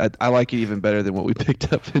name of it. I like it even better than what we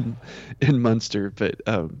picked up in Munster, but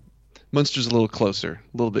Munster's a little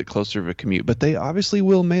bit closer of a commute. But they obviously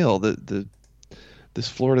will mail. The this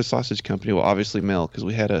Florida sausage company will obviously mail, because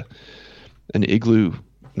we had an igloo,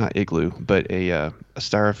 not igloo, but a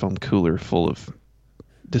styrofoam cooler full of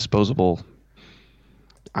disposable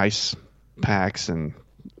ice packs and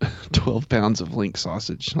 12 pounds of Link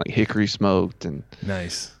sausage, like hickory smoked and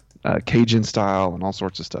nice Cajun style and all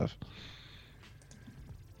sorts of stuff.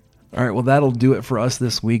 All right, well, that'll do it for us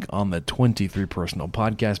this week on the 23 Personnel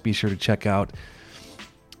Podcast. Be sure to check out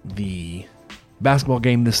the basketball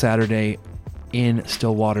game this Saturday in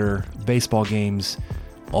Stillwater, baseball games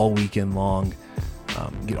all weekend long.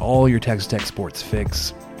 Get all your Texas Tech sports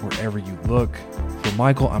fix wherever you look. For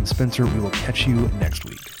Michael, I'm Spencer. We will catch you next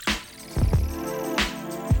week.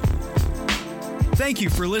 Thank you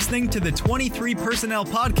for listening to the 23 Personnel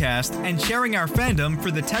Podcast and sharing our fandom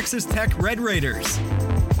for the Texas Tech Red Raiders.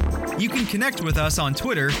 You can connect with us on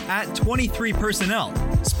Twitter at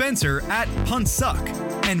 23personnel, Spencer at Puntsuck,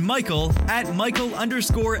 and Michael at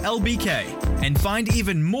Michael_LBK, and find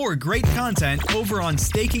even more great content over on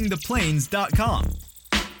StakingThePlains.com.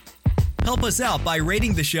 Help us out by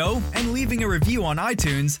rating the show and leaving a review on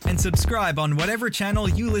iTunes, and subscribe on whatever channel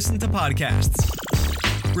you listen to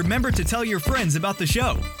podcasts. Remember to tell your friends about the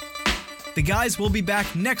show. The guys will be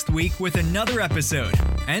back next week with another episode.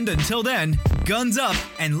 And until then, guns up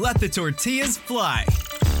and let the tortillas fly.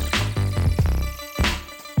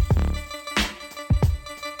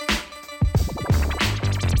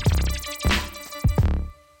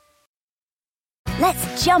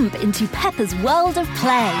 Let's jump into Peppa's world of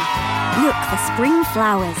play. Look for spring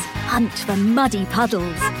flowers, hunt for muddy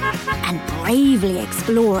puddles, and bravely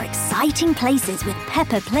explore exciting places with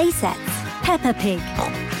Peppa playsets. Peppa Pig,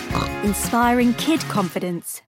 inspiring kid confidence.